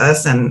submit to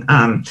us. And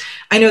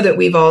I know that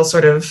we've all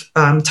sort of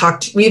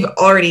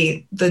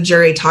the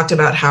jury talked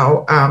about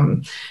how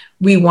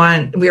we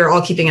are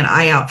all keeping an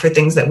eye out for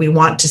things that we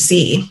want to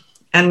see,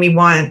 and we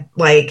want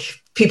like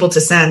people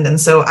to send. And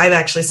so I've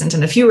actually sent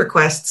in a few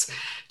requests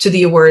to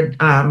the award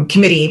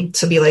committee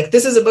to be like,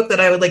 this is a book that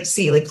I would like to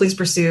see, like, please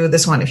pursue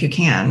this one if you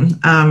can.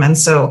 And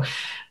so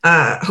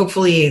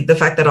hopefully the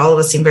fact that all of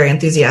us seem very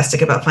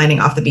enthusiastic about finding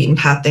off the beaten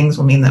path things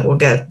will mean that we'll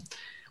get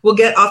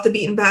off the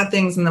beaten path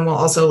things. And then we'll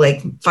also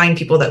like find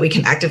people that we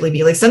can actively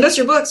be like, send us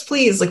your books,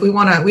 please. Like, we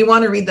want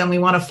to read them. We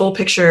want a full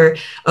picture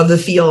of the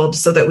field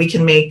so that we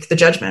can make the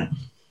judgment.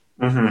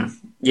 Mm-hmm.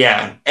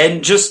 Yeah.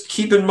 And just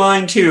keep in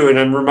mind too, and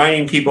I'm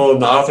reminding people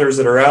and the authors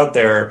that are out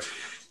there,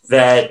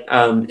 that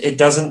it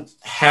doesn't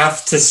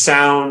have to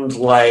sound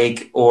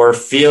like or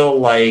feel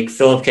like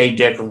Philip K.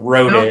 Dick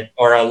wrote it,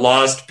 or a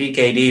lost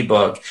PKD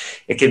book.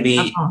 It can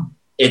be,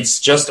 it's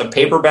just a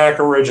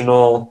paperback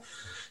original.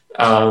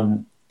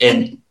 And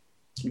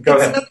go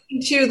ahead.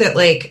 Something too that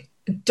like,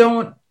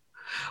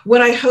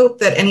 what I hope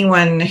that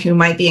anyone who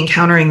might be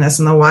encountering this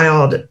in the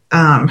wild,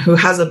 who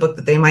has a book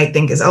that they might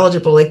think is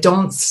eligible, like,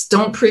 don't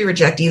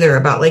pre-reject either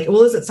about like,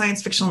 well, is it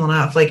science fictional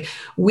enough? Like,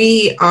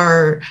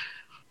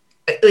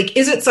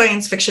 is it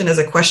science fiction is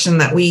a question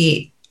that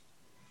we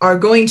are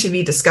going to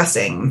be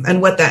discussing,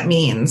 and what that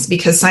means,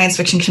 because science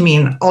fiction can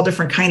mean all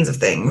different kinds of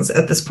things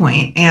at this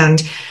point.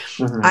 And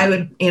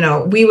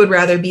we would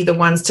rather be the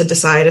ones to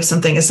decide if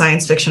something is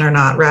science fiction or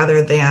not,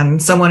 rather than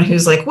someone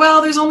who's like,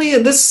 well, there's only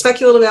this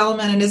speculative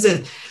element, and is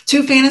it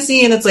too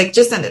fantasy? And it's like,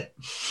 just send it.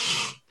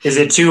 Is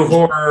it too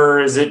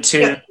horror? Is it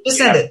too... just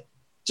send it.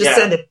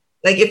 Send it.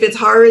 Like, if it's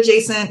horror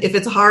adjacent, if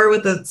it's horror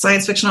with a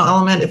science fictional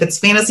element, if it's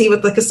fantasy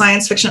with like a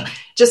science fictional,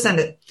 just send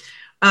it.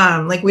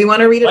 We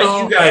want to read it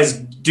all. You guys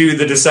do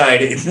the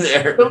deciding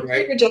there. Don't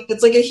reject.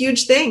 It's like a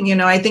huge thing.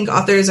 I think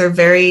authors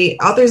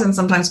and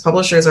sometimes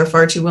publishers are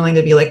far too willing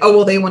to be like, oh,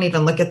 well, they won't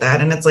even look at that.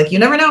 And it's like, you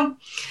never know.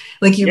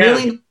 Like, you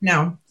really never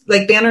know.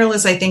 Like,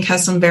 Bannerless, I think,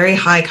 has some very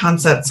high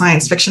concept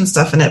science fiction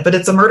stuff in it, but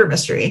it's a murder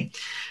mystery.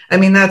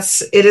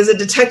 It is a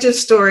detective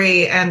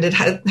story, and it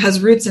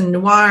has roots in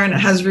noir, and it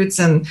has roots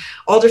in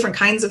all different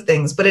kinds of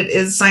things, but it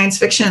is science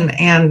fiction,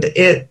 and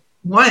it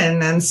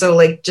won. And so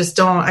I just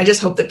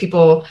hope that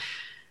people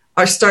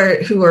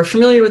who are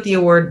familiar with the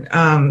award,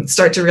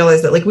 start to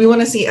realize that, like, we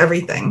want to see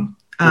everything.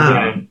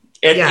 And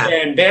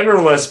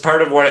Bannerless,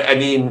 part of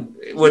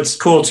what's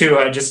cool too,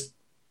 I just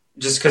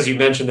because you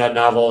mentioned that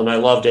novel and I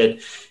loved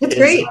it. It's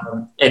great.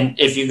 And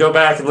if you go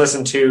back and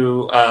listen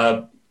to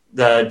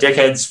the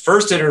Dickhead's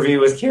first interview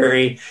with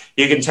Carrie,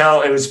 you can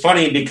tell it was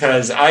funny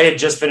because I had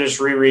just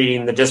finished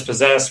rereading The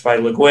Dispossessed by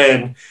Le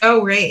Guin.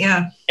 Oh, right,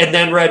 yeah. And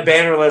then read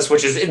Bannerless,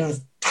 which is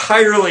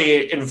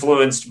entirely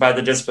influenced by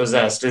The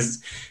Dispossessed,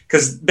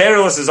 because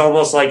Bannerless is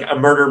almost like a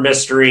murder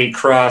mystery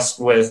crossed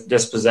with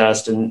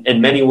Dispossessed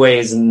in many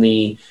ways, in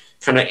the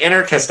kind of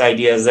anarchist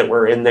ideas that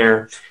were in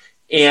there.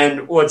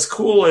 And what's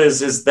cool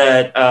is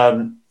that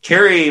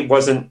Carrie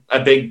wasn't a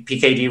big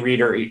PKD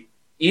reader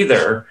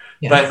either,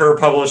 but her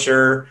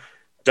publisher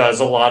does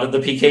a lot of the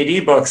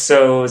PKD books.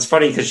 So it's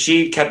funny because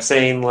she kept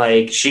saying,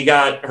 like,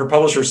 her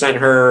publisher sent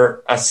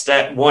her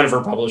one of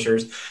her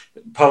publishers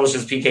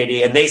publishes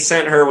PKD, and they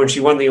sent her, when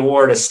she won the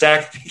award, a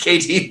stack of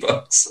PKD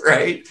books,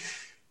 right?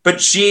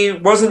 But she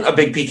wasn't a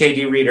big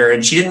PKD reader,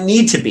 and she didn't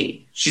need to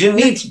be.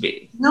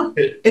 No,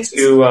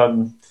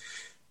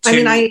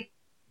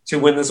 to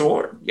win this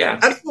award. Yeah,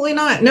 absolutely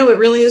not. No, it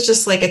really is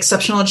just like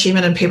exceptional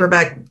achievement in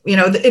paperback.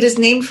 It is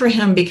named for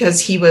him because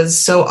he was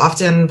so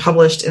often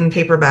published in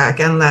paperback,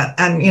 and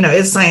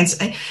is science.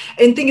 I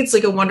think it's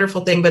like a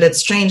wonderful thing, but it's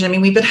strange.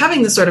 We've been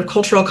having this sort of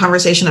cultural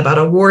conversation about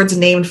awards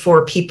named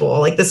for people.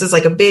 Like, this is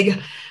like a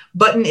big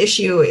button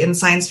issue in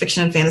science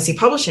fiction and fantasy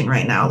publishing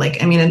right now.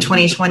 In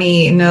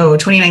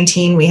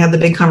 2019, we had the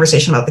big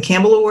conversation about the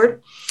Campbell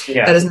Award.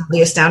 Yeah. That is not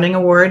the Astounding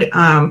Award.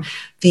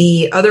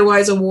 The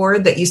Otherwise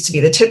Award that used to be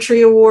the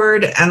Tiptree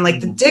Award. And like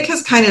the Dick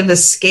has kind of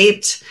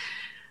escaped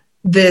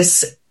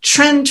this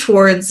trend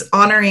towards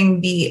honoring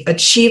the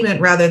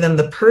achievement rather than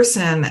the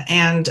person.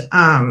 And,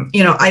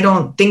 I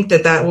don't think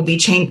that will be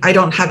changed. I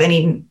don't have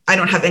any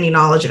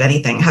knowledge of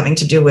anything having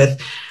to do with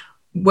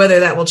whether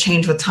that will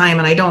change with time.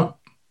 And I don't,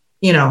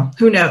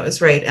 who knows,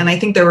 right? And I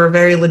think there were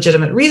very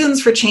legitimate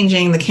reasons for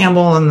changing the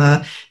Campbell and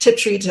the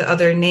Tiptree to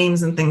other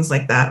names and things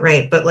like that,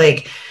 right? But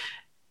like,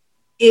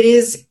 it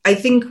is, I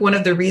think one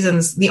of the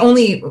reasons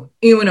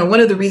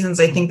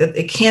I think that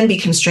it can be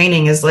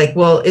constraining is like,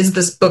 well, is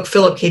this book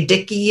Philip K.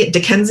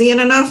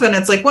 Dickensian enough? And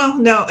it's like, well,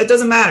 no, it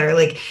doesn't matter.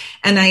 Like,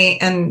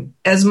 and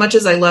as much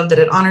as I love that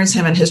it honors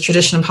him and his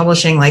tradition of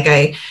publishing, like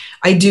I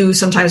do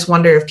sometimes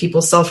wonder if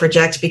people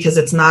self-reject because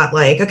it's not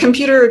like a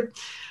computer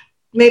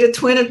made a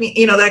twin of me,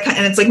 that kind,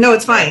 and it's like, no,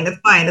 it's fine.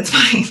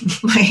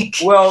 Like,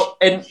 well,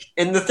 and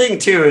the thing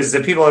too is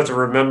that people have to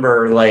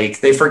remember, like,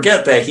 they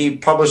forget that he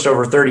published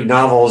over 30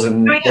 novels,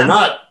 and they're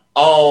not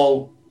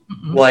all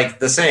like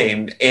the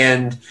same.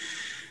 And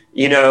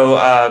you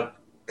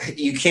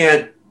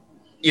can't,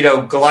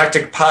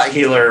 Galactic Pot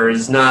Healer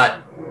is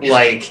not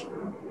like,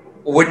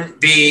 wouldn't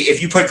be,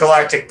 if you put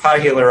Galactic Pot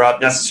Healer up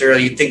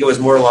necessarily, you'd think it was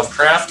more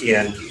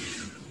Lovecraftian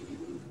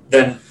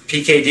than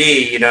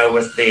PKD,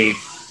 with the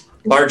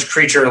large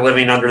creature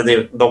living under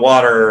the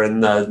water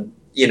and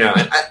it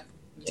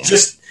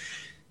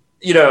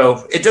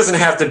doesn't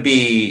have to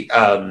be,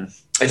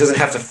 it doesn't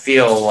have to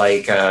feel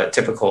like a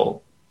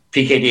typical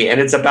PKD,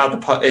 and it's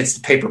about it's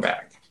the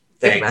paperback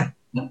thing.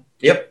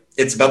 Yep.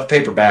 It's about the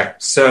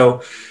paperback.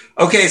 So,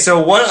 okay.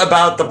 So what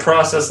about the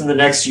process in the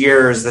next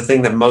year is the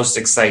thing that most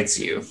excites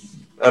you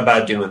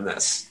about doing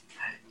this?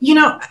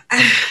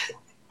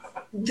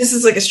 This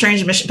is like a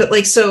strange admission, but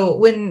like,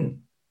 the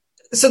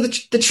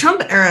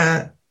Trump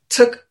era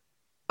took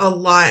a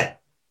lot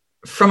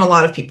from a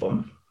lot of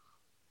people,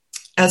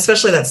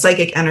 especially that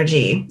psychic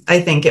energy. I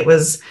think it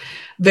was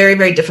very,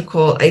 very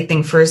difficult, I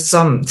think, for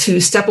some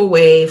to step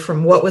away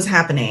from what was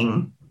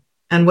happening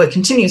and what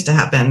continues to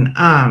happen,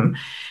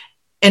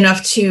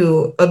 enough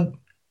to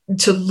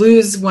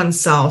lose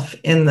oneself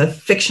in the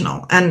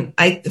fictional. And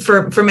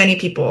for many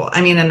people,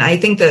 and I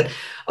think that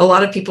a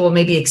lot of people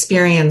maybe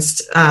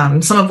experienced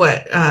some of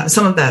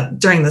that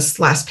during this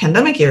last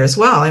pandemic year as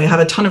well. I have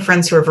a ton of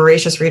friends who are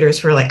voracious readers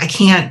who are like, I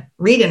can't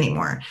read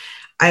anymore.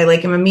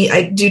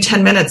 I do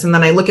 10 minutes and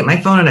then I look at my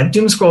phone and I've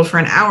doom scrolled for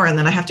an hour and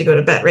then I have to go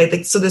to bed. Right.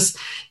 Like, so this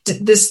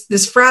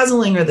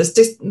frazzling or this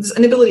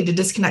inability to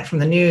disconnect from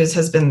the news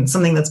has been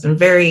something that's been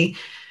very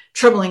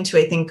troubling to,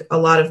 I think, a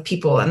lot of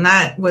people. And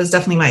that was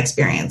definitely my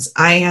experience.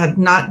 I had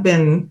not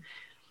been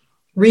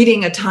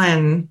reading a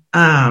ton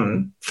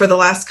for the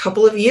last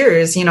couple of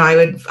years.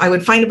 I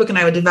would find a book and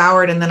I would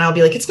devour it, and then I'll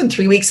be like, it's been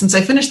 3 weeks since I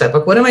finished that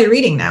book. What am I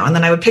reading now? And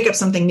then I would pick up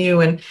something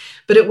new,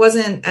 but it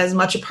wasn't as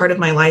much a part of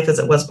my life as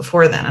it was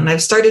before then. And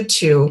I've started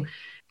to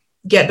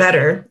get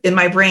better in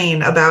my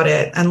brain about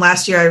it. And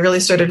last year I really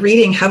started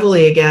reading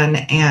heavily again.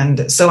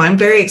 And so I'm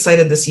very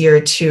excited this year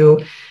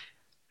to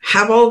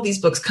have all of these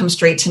books come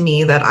straight to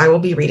me that I will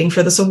be reading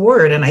for this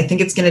award. And I think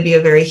it's going to be a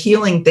very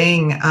healing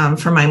thing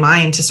for my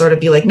mind to sort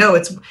of be like, no,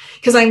 it's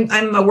because I'm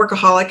a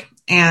workaholic,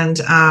 and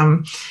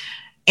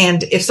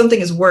if something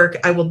is work,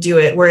 I will do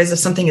it. Whereas if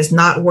something is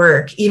not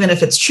work, even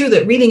if it's true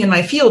that reading in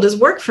my field is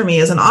work for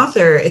me as an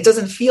author, it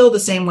doesn't feel the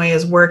same way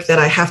as work that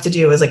I have to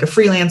do as like a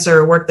freelancer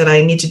or work that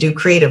I need to do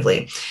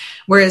creatively.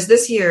 Whereas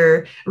this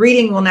year,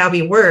 reading will now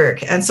be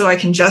work. And so I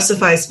can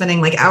justify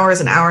spending like hours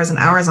and hours and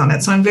hours on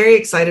it. So I'm very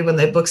excited when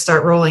the books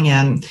start rolling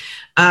in.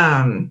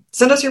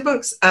 Send us your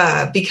books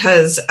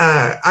because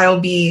I'll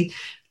be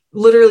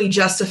literally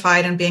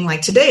justified in being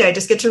like, today I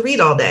just get to read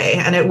all day,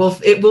 and it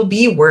will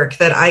be work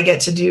that I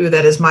get to do.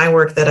 That is my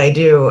work that I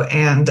do.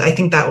 And I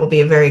think that will be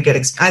a very good,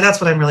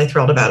 that's what I'm really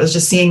thrilled about, is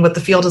just seeing what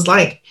the field is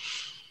like.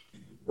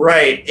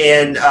 Right.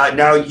 And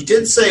now you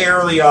did say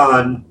early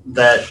on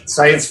that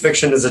science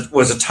fiction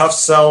was a tough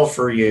sell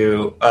for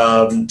you.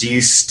 Do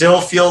you still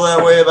feel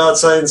that way about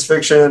science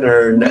fiction,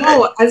 or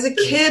no? As a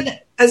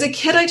kid,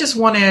 I just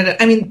wanted,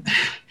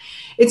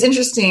 it's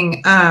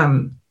interesting.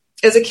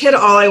 As a kid,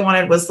 all I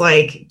wanted was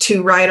like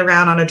to ride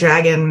around on a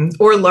dragon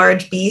or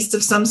large beast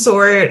of some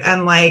sort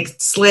and like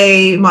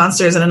slay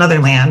monsters in another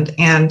land.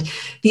 And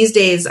these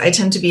days I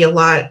tend to be a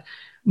lot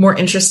more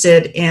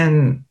interested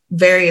in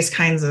various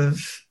kinds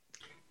of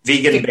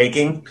vegan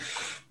baking.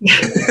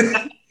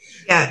 Yeah.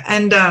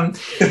 And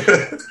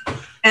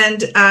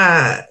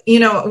I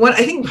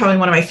think probably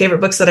one of my favorite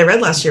books that I read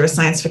last year was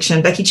science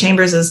fiction. Becky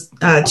Chambers'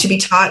 To Be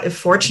Taught If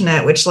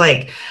Fortunate, which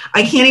like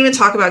I can't even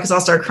talk about because I'll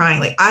start crying.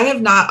 Like I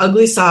have not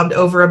ugly sobbed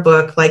over a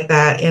book like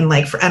that and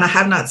I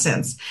have not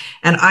since.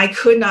 And I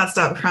could not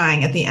stop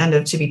crying at the end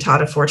of To Be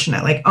Taught If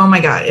Fortunate. Like, oh my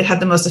God, it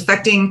was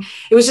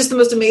just the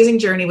most amazing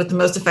journey with the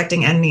most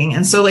affecting ending.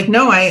 And so like,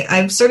 no,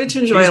 I've started to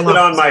enjoy a lot. Put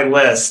on my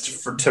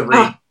list to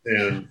read.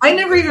 soon. I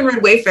never even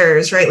read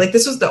Wayfarers, right? Like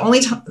this was the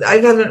only time I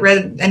haven't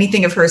read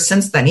anything of hers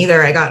since then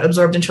either. I got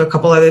absorbed into a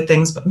couple other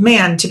things, but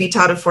man, To Be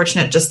Taught of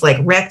Fortunate just like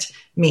wrecked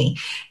me.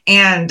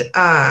 And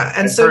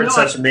I've so heard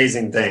such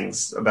amazing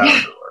things about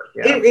her work.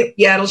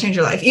 Yeah. It'll change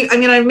your life. I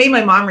mean, I made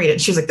my mom read it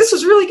and she was like, this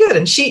was really good.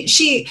 And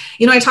she,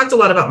 I talked a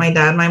lot about my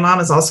dad. My mom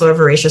is also a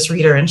voracious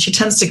reader and she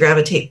tends to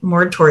gravitate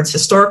more towards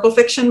historical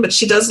fiction, but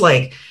she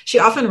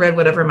often read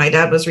whatever my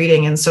dad was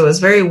reading. And so is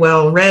very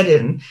well read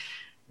in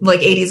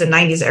like 80s and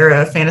 90s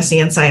era fantasy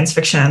and science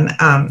fiction,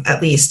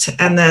 at least.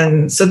 And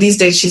then, so these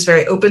days she's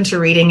very open to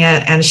reading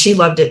it and she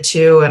loved it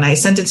too. And I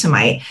sent it to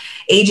my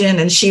agent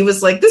and she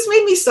was like, this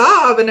made me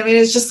sob. And I mean,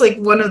 it's just like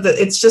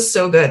it's just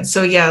so good.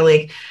 So yeah,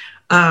 like,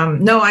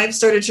 no, I've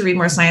started to read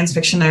more science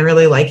fiction. I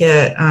really like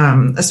it,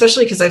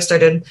 especially because I've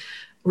started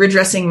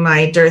redressing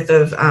my dearth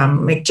of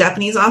like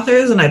Japanese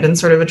authors, and I've been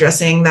sort of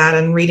addressing that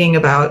and reading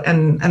about.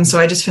 And so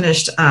I just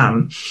finished.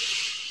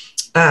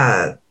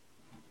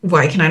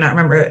 Why can I not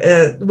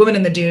remember? Woman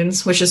in the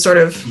Dunes, which is sort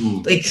of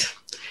like,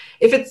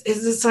 is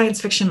it science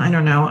fiction? I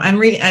don't know. I'm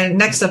reading.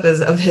 Next up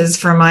is of his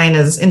for mine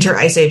is Inter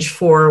Ice Age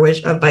 4,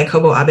 which by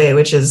Kobo Abe,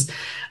 which is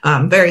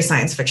very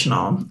science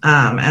fictional.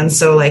 And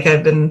so like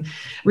I've been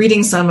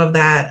reading some of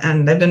that,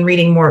 and I've been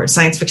reading more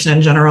science fiction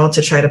in general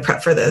to try to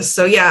prep for this.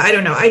 So yeah, I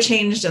don't know. I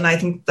changed, and I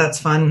think that's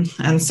fun.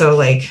 And so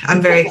like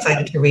I'm very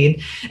excited to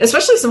read,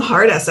 especially some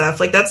hard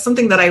SF. Like that's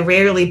something that I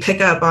rarely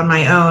pick up on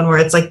my own, where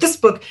it's like this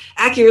book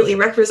accurately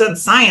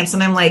represents science,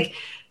 and I'm like,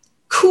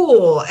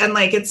 cool. And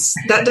like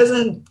that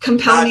doesn't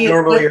compel me. Not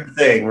normally your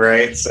thing,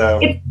 right? So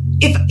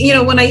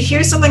if when I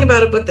hear something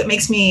about a book that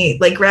makes me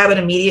like grab it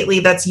immediately,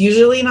 that's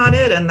usually not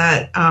it. And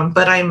that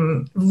but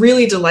I'm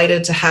really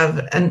delighted to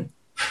have an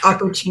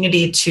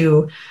opportunity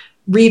to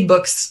read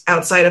books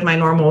outside of my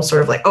normal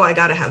sort of like, oh, I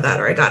gotta have that,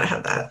 or I gotta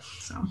have that.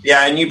 So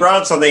yeah, and you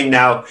brought up something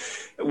now.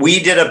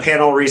 We did a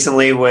panel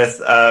recently with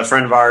a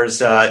friend of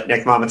ours,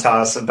 Nick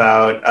Mamatas,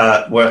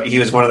 about he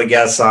was one of the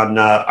guests on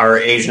our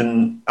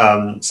Asian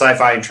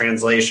sci-fi and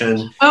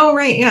translation. Oh,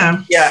 right,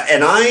 yeah. Yeah,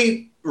 and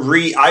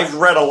I've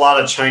read a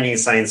lot of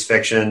Chinese science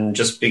fiction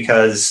just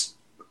because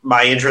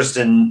my interest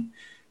in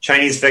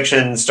Chinese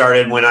fiction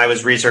started when I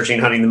was researching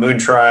Hunting the Moon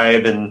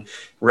Tribe and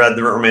read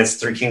The Romance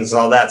of Three Kings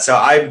and all that. So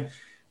I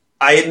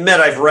admit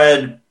I've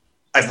read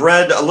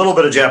a little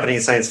bit of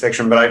Japanese science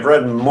fiction, but I've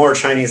read more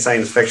Chinese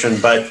science fiction.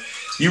 But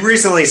you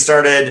recently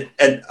started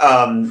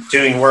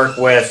doing work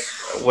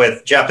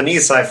with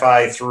Japanese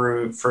sci-fi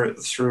through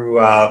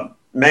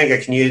manga.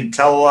 Can you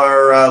tell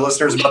our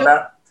listeners about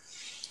that?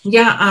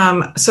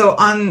 Yeah. So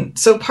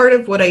part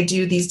of what I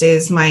do these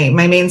days, my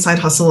main side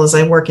hustle is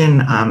I work in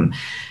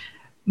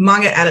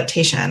manga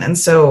adaptation. And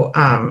so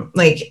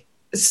like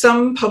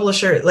some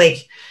publisher,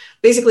 like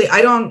basically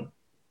I don't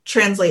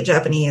translate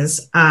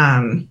Japanese.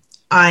 But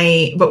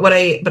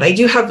I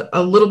do have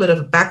a little bit of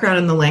a background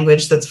in the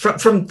language that's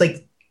from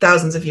like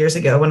thousands of years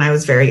ago when I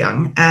was very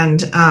young.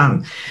 And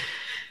I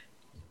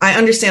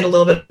understand a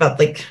little bit about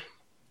like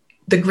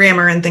the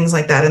grammar and things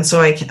like that. And so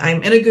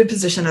I'm in a good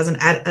position as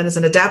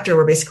an adapter,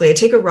 where basically I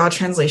take a raw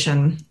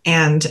translation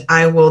and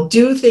I will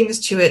do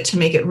things to it to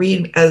make it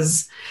read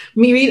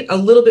a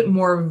little bit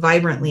more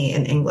vibrantly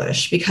in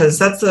English, because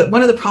that's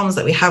one of the problems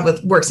that we have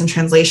with works in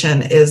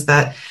translation is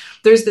that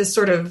there's this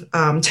sort of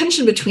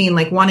tension between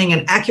like wanting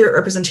an accurate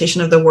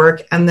representation of the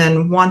work and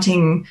then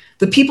wanting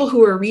the people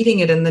who are reading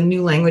it in the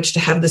new language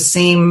to have the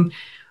same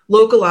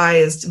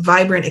localized,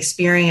 vibrant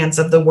experience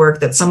of the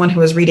work that someone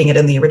who is reading it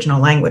in the original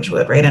language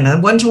would, right? And a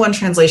one-to-one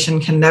translation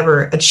can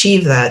never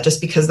achieve that,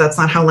 just because that's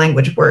not how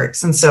language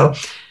works. And so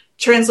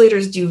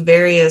translators do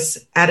various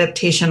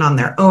adaptation on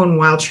their own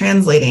while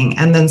translating.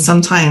 And then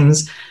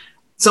sometimes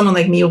someone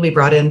like me will be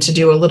brought in to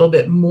do a little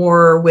bit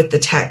more with the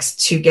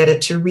text to get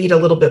it to read a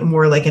little bit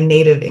more like a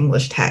native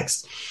English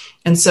text.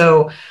 And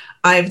so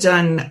I've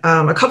done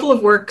a couple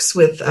of works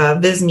with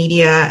Viz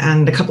Media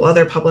and a couple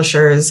other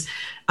publishers.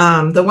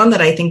 The one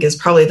that I think is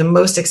probably the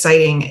most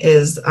exciting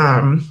is,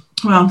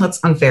 well,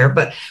 that's unfair,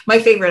 but my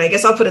favorite, I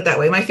guess I'll put it that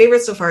way. My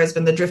favorite so far has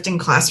been The Drifting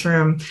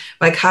Classroom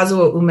by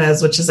Kazuo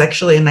Umez, which is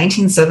actually a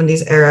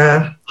 1970s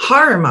era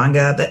horror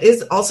manga that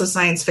is also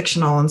science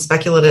fictional and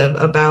speculative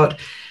about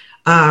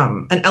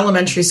an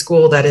elementary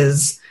school that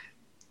is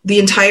the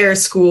entire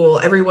school,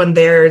 everyone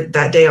there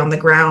that day on the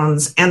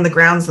grounds, and the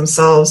grounds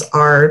themselves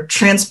are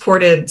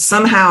transported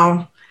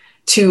somehow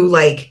to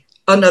like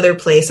another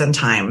place and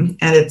time.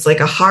 And it's like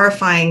a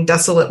horrifying,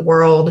 desolate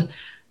world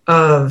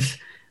of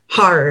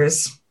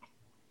horrors.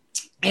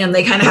 And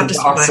they kind of have to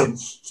survive. Awesome.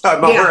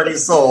 I'm already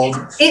sold.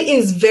 It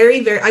is very,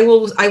 very, I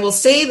will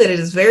say that it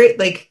is very,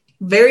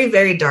 very,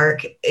 very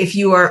dark. If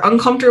you are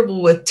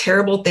uncomfortable with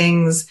terrible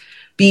things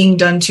being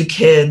done to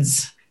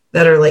kids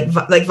that are like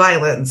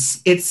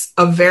violence, it's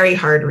a very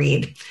hard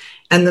read.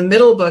 And the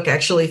middle book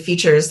actually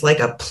features like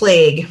a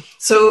plague.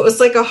 So it was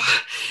like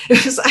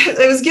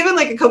I was given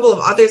like a couple of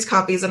authors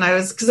copies, and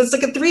because it's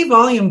like a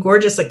 3-volume,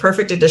 gorgeous, like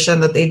perfect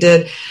edition that they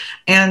did.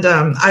 And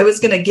I was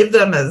going to give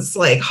them as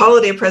like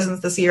holiday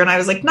presents this year. And I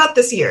was like, not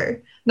this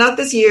year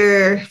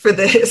for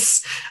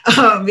this.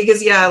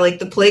 Because like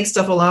the plague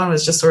stuff alone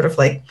was just sort of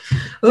like,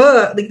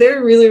 like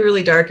they're really,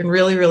 really dark and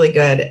really, really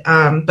good.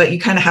 But you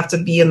kind of have to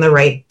be in the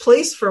right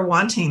place for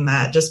wanting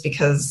that, just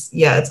because,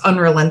 it's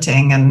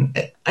unrelenting.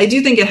 And I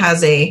do think it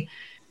has a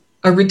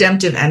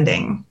redemptive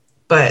ending.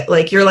 But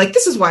like, you're like,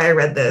 this is why I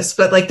read this.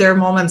 But like, there are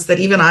moments that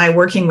even I,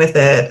 working with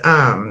it,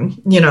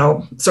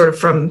 sort of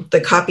from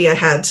the copy I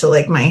had to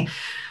like my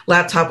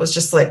laptop, was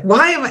just like,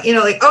 why am I,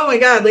 like, oh my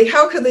God, like,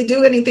 how could they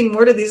do anything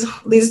more to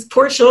these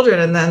poor children?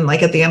 And then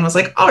like at the end was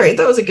like, all right,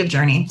 that was a good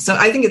journey. So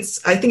I think it's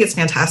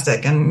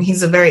fantastic. And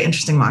he's a very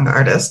interesting manga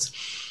artist.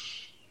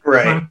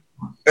 Right.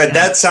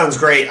 That sounds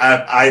great.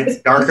 I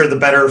darker the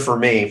better for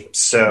me.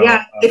 So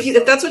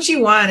if that's what you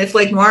want, if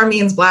like noir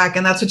means black,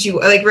 and that's what you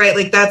like, right?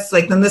 Like that's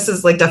like, then this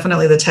is like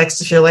definitely the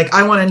text. If you're like,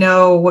 I want to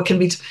know what can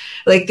be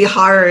like the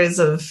horrors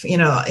of,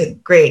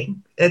 great.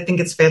 I think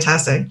it's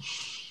fantastic.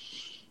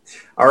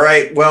 All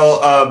right.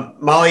 Well,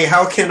 Molly,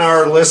 how can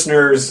our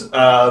listeners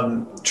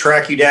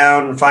track you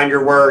down and find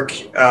your work?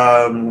 They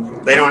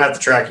don't have to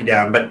track you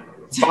down, but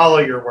follow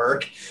your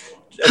work.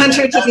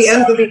 Hunter to the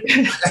end of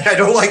the. I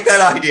don't like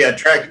that idea.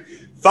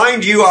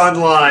 Find you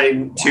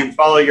online to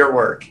follow your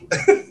work.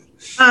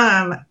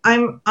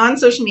 I'm on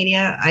social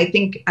media. I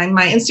think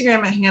my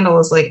Instagram handle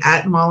is like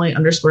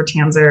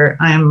 @Molly_Tanzer.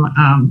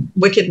 I'm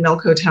Wicked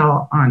Milk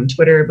Hotel on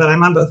Twitter, but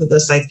I'm on both of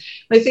those sites.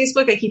 My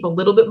Facebook, I keep a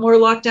little bit more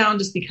locked down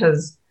just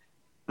because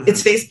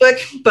it's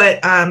Facebook. But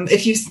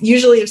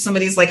if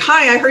somebody's like,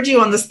 hi, I heard you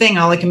on this thing,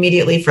 I'll like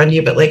immediately friend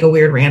you, but like a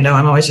weird rando,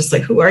 I'm always just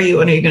like, who are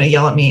you? And are you going to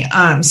yell at me?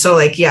 So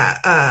like,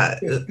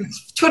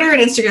 Twitter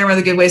and Instagram are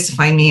the good ways to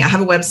find me. I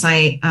have a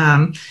website.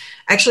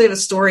 Actually, I have a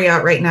story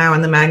out right now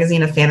in the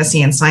Magazine of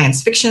Fantasy and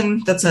Science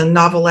Fiction. That's a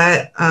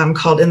novelette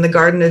called In the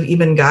Garden of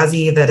Ibn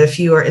Ghazi, that if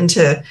you are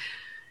into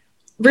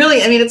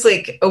really, I mean, it's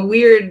like a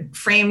weird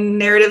frame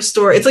narrative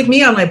story. It's like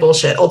me on my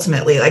bullshit,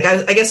 ultimately. Like,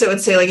 I guess I would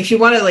say, like, if you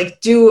want to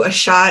like do a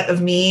shot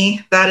of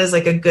me, that is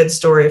like a good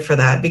story for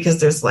that, because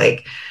there's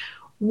like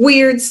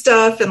weird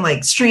stuff and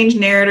like strange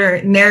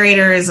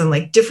narrators and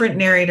like different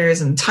narrators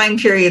and time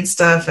period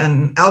stuff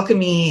and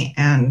alchemy.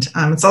 And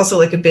it's also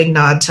like a big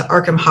nod to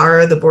Arkham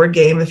Horror, the board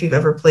game, if you've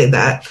ever played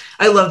that.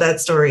 I love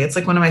that story. It's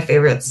like one of my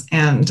favorites.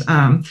 And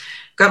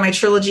got my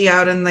trilogy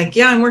out, and like,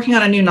 I'm working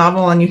on a new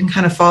novel, and you can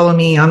kind of follow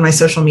me on my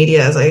social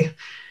media, as I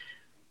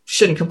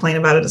shouldn't complain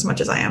about it as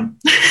much as I am.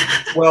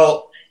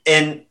 Well,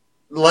 and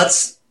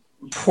let's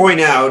point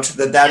out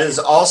that is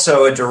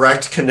also a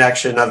direct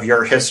connection of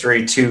your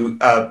history to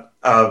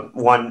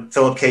one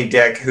Philip K.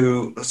 Dick,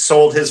 who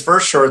sold his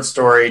first short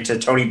story to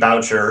Tony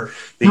Boucher,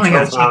 the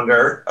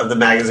co-founder of the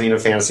Magazine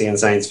of Fantasy and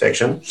Science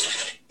Fiction.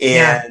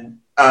 And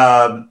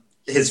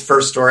his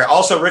first story.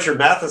 Also, Richard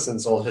Matheson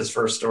sold his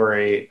first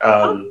story.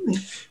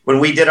 When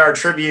we did our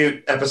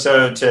tribute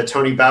episode to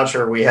Tony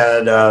Boucher, we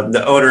had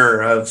the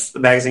owner of the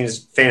magazine's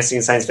Fantasy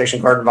and Science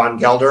Fiction, Gordon Von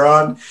Gelder,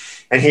 on,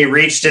 and he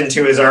reached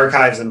into his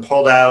archives and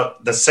pulled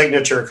out the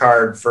signature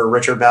card for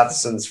Richard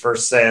Matheson's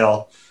first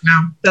sale.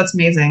 Wow, that's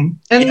amazing.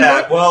 And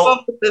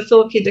the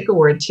Philip K. Dick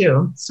Award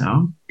too.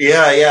 So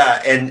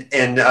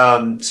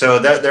and so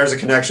there's a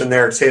connection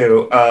there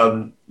too.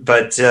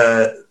 But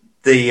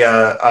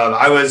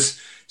I was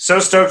so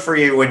stoked for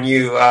you when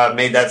you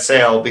made that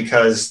sale,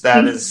 because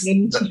that's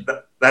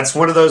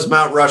one of those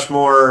Mount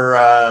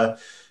Rushmore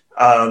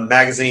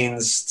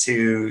magazines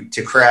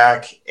to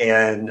crack,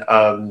 and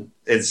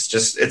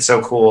it's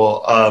so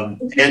cool.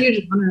 It's a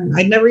huge honor.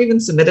 I'd never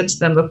even submitted to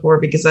them before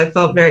because I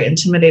felt very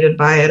intimidated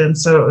by it, and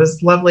so it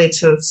was lovely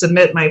to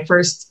submit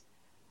for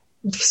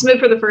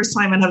the first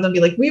time and have them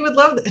be like, we would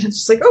love that. And it's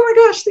just like, oh my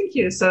gosh, thank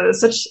you. So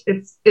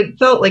it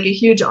felt like a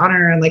huge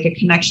honor and like a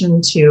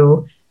connection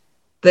to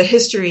the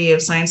history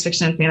of science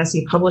fiction and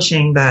fantasy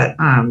publishing that,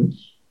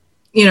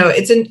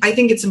 I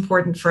think it's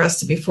important for us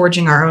to be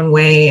forging our own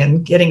way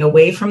and getting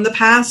away from the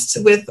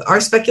past with our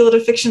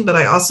speculative fiction, but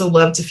I also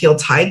love to feel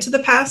tied to the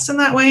past in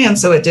that way. And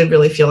so it did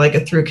really feel like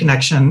a through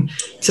connection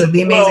to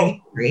the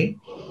amazing history.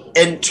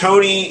 And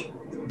Tony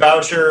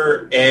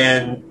Boucher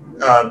and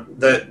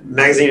the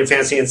Magazine of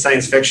Fantasy and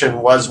Science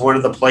Fiction was one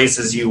of the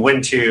places you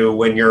went to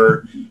when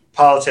your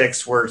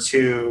politics were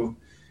too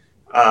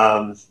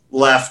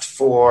left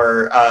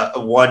for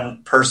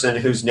one person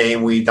whose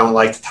name we don't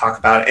like to talk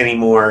about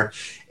anymore.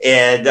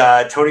 And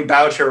Tony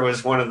Boucher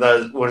was one of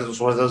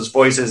those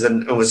voices,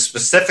 and it was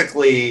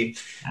specifically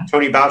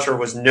Tony Boucher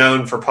was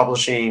known for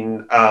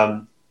publishing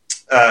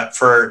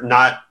for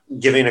not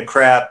giving a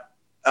crap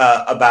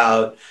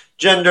about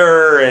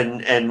gender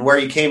and where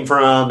you came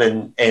from,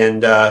 and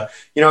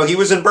he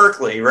was in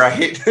Berkeley,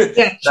 right?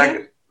 Yeah,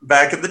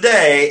 back in the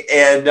day,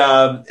 and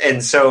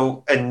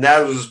that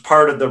was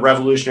part of the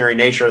revolutionary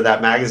nature of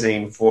that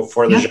magazine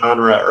for the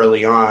genre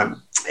early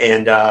on.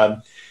 And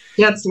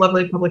it's a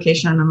lovely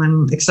publication, and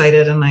I'm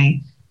excited. And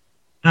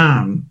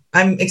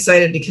I'm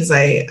excited because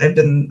I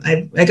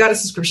got a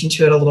subscription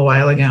to it a little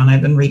while ago, and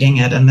I've been reading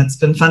it, and it's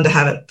been fun to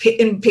have it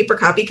in paper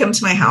copy come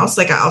to my house.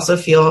 Like, I also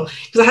feel,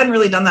 because I hadn't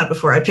really done that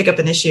before, I pick up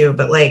an issue,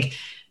 but like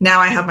now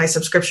I have my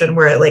subscription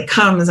where it like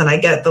comes and I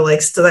get the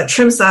like still that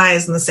trim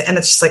size and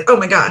it's just like, oh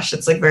my gosh,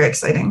 it's like very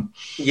exciting.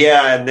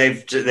 Yeah, and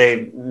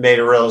they've made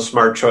a real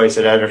smart choice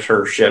at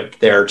editorship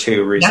there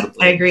too recently.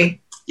 Yeah, I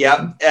agree.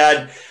 Yeah,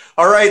 and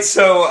all right,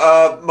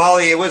 so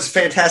Molly, it was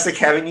fantastic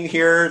having you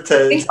here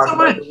to talk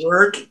about the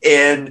work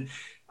and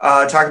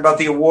talk about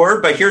the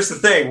award. But here's the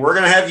thing: we're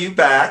going to have you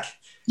back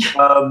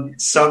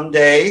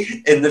someday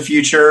in the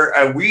future.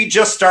 We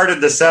just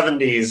started the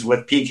 70s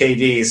with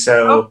PKD,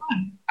 so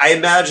I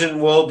imagine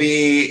we'll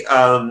be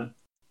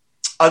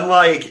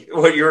unlike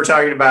what you were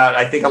talking about.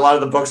 I think a lot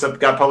of the books that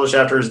got published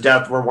after his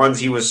death were ones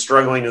he was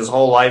struggling his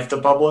whole life to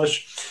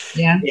publish.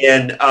 Yeah,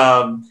 and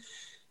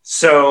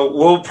so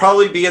we'll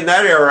probably be in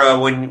that era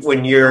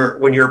when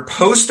you're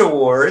post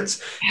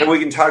awards, and we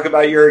can talk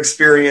about your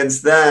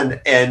experience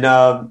then, and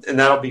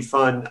that'll be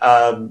fun.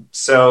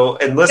 So,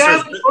 and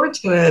listeners, I look forward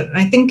to it.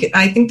 I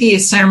think the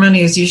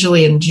ceremony is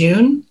usually in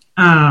June,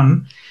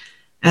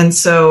 and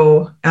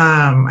so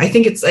I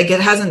think it's like it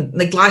hasn't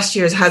like last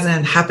year's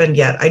hasn't happened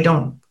yet. I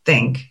don't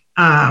think.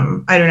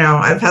 I don't know.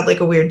 I've had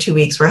like a weird 2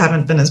 weeks where I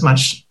haven't been as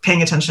much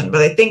paying attention,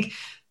 but I think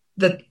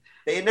that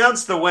they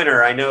announced the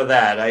winner. I know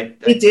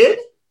that. They did.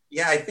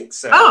 Yeah, I think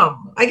so.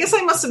 Oh, I guess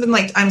I must have been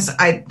like, I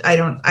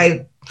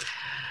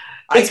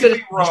could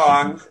be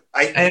wrong.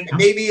 I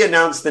maybe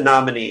announced the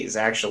nominees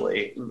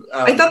actually.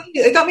 I thought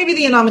maybe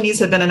the nominees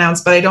had been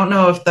announced, but I don't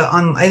know if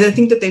I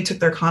think that they took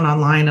their con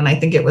online, and I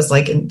think it was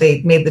like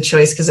they made the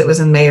choice because it was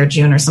in May or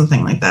June or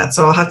something like that.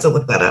 So I'll have to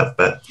look that up.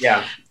 But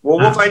yeah, well,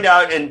 we'll find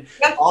out, and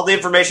all the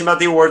information about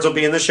the awards will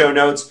be in the show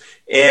notes.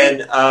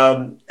 And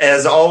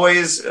as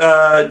always,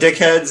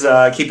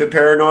 dickheads, keep it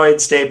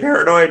paranoid, stay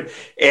paranoid,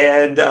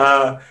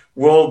 and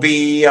we'll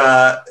be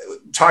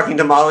talking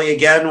to Molly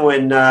again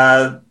when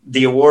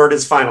the award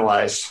is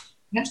finalized.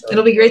 Yeah,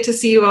 it'll be great to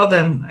see you all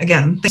then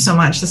again. Thanks so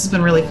much. This has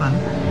been really fun.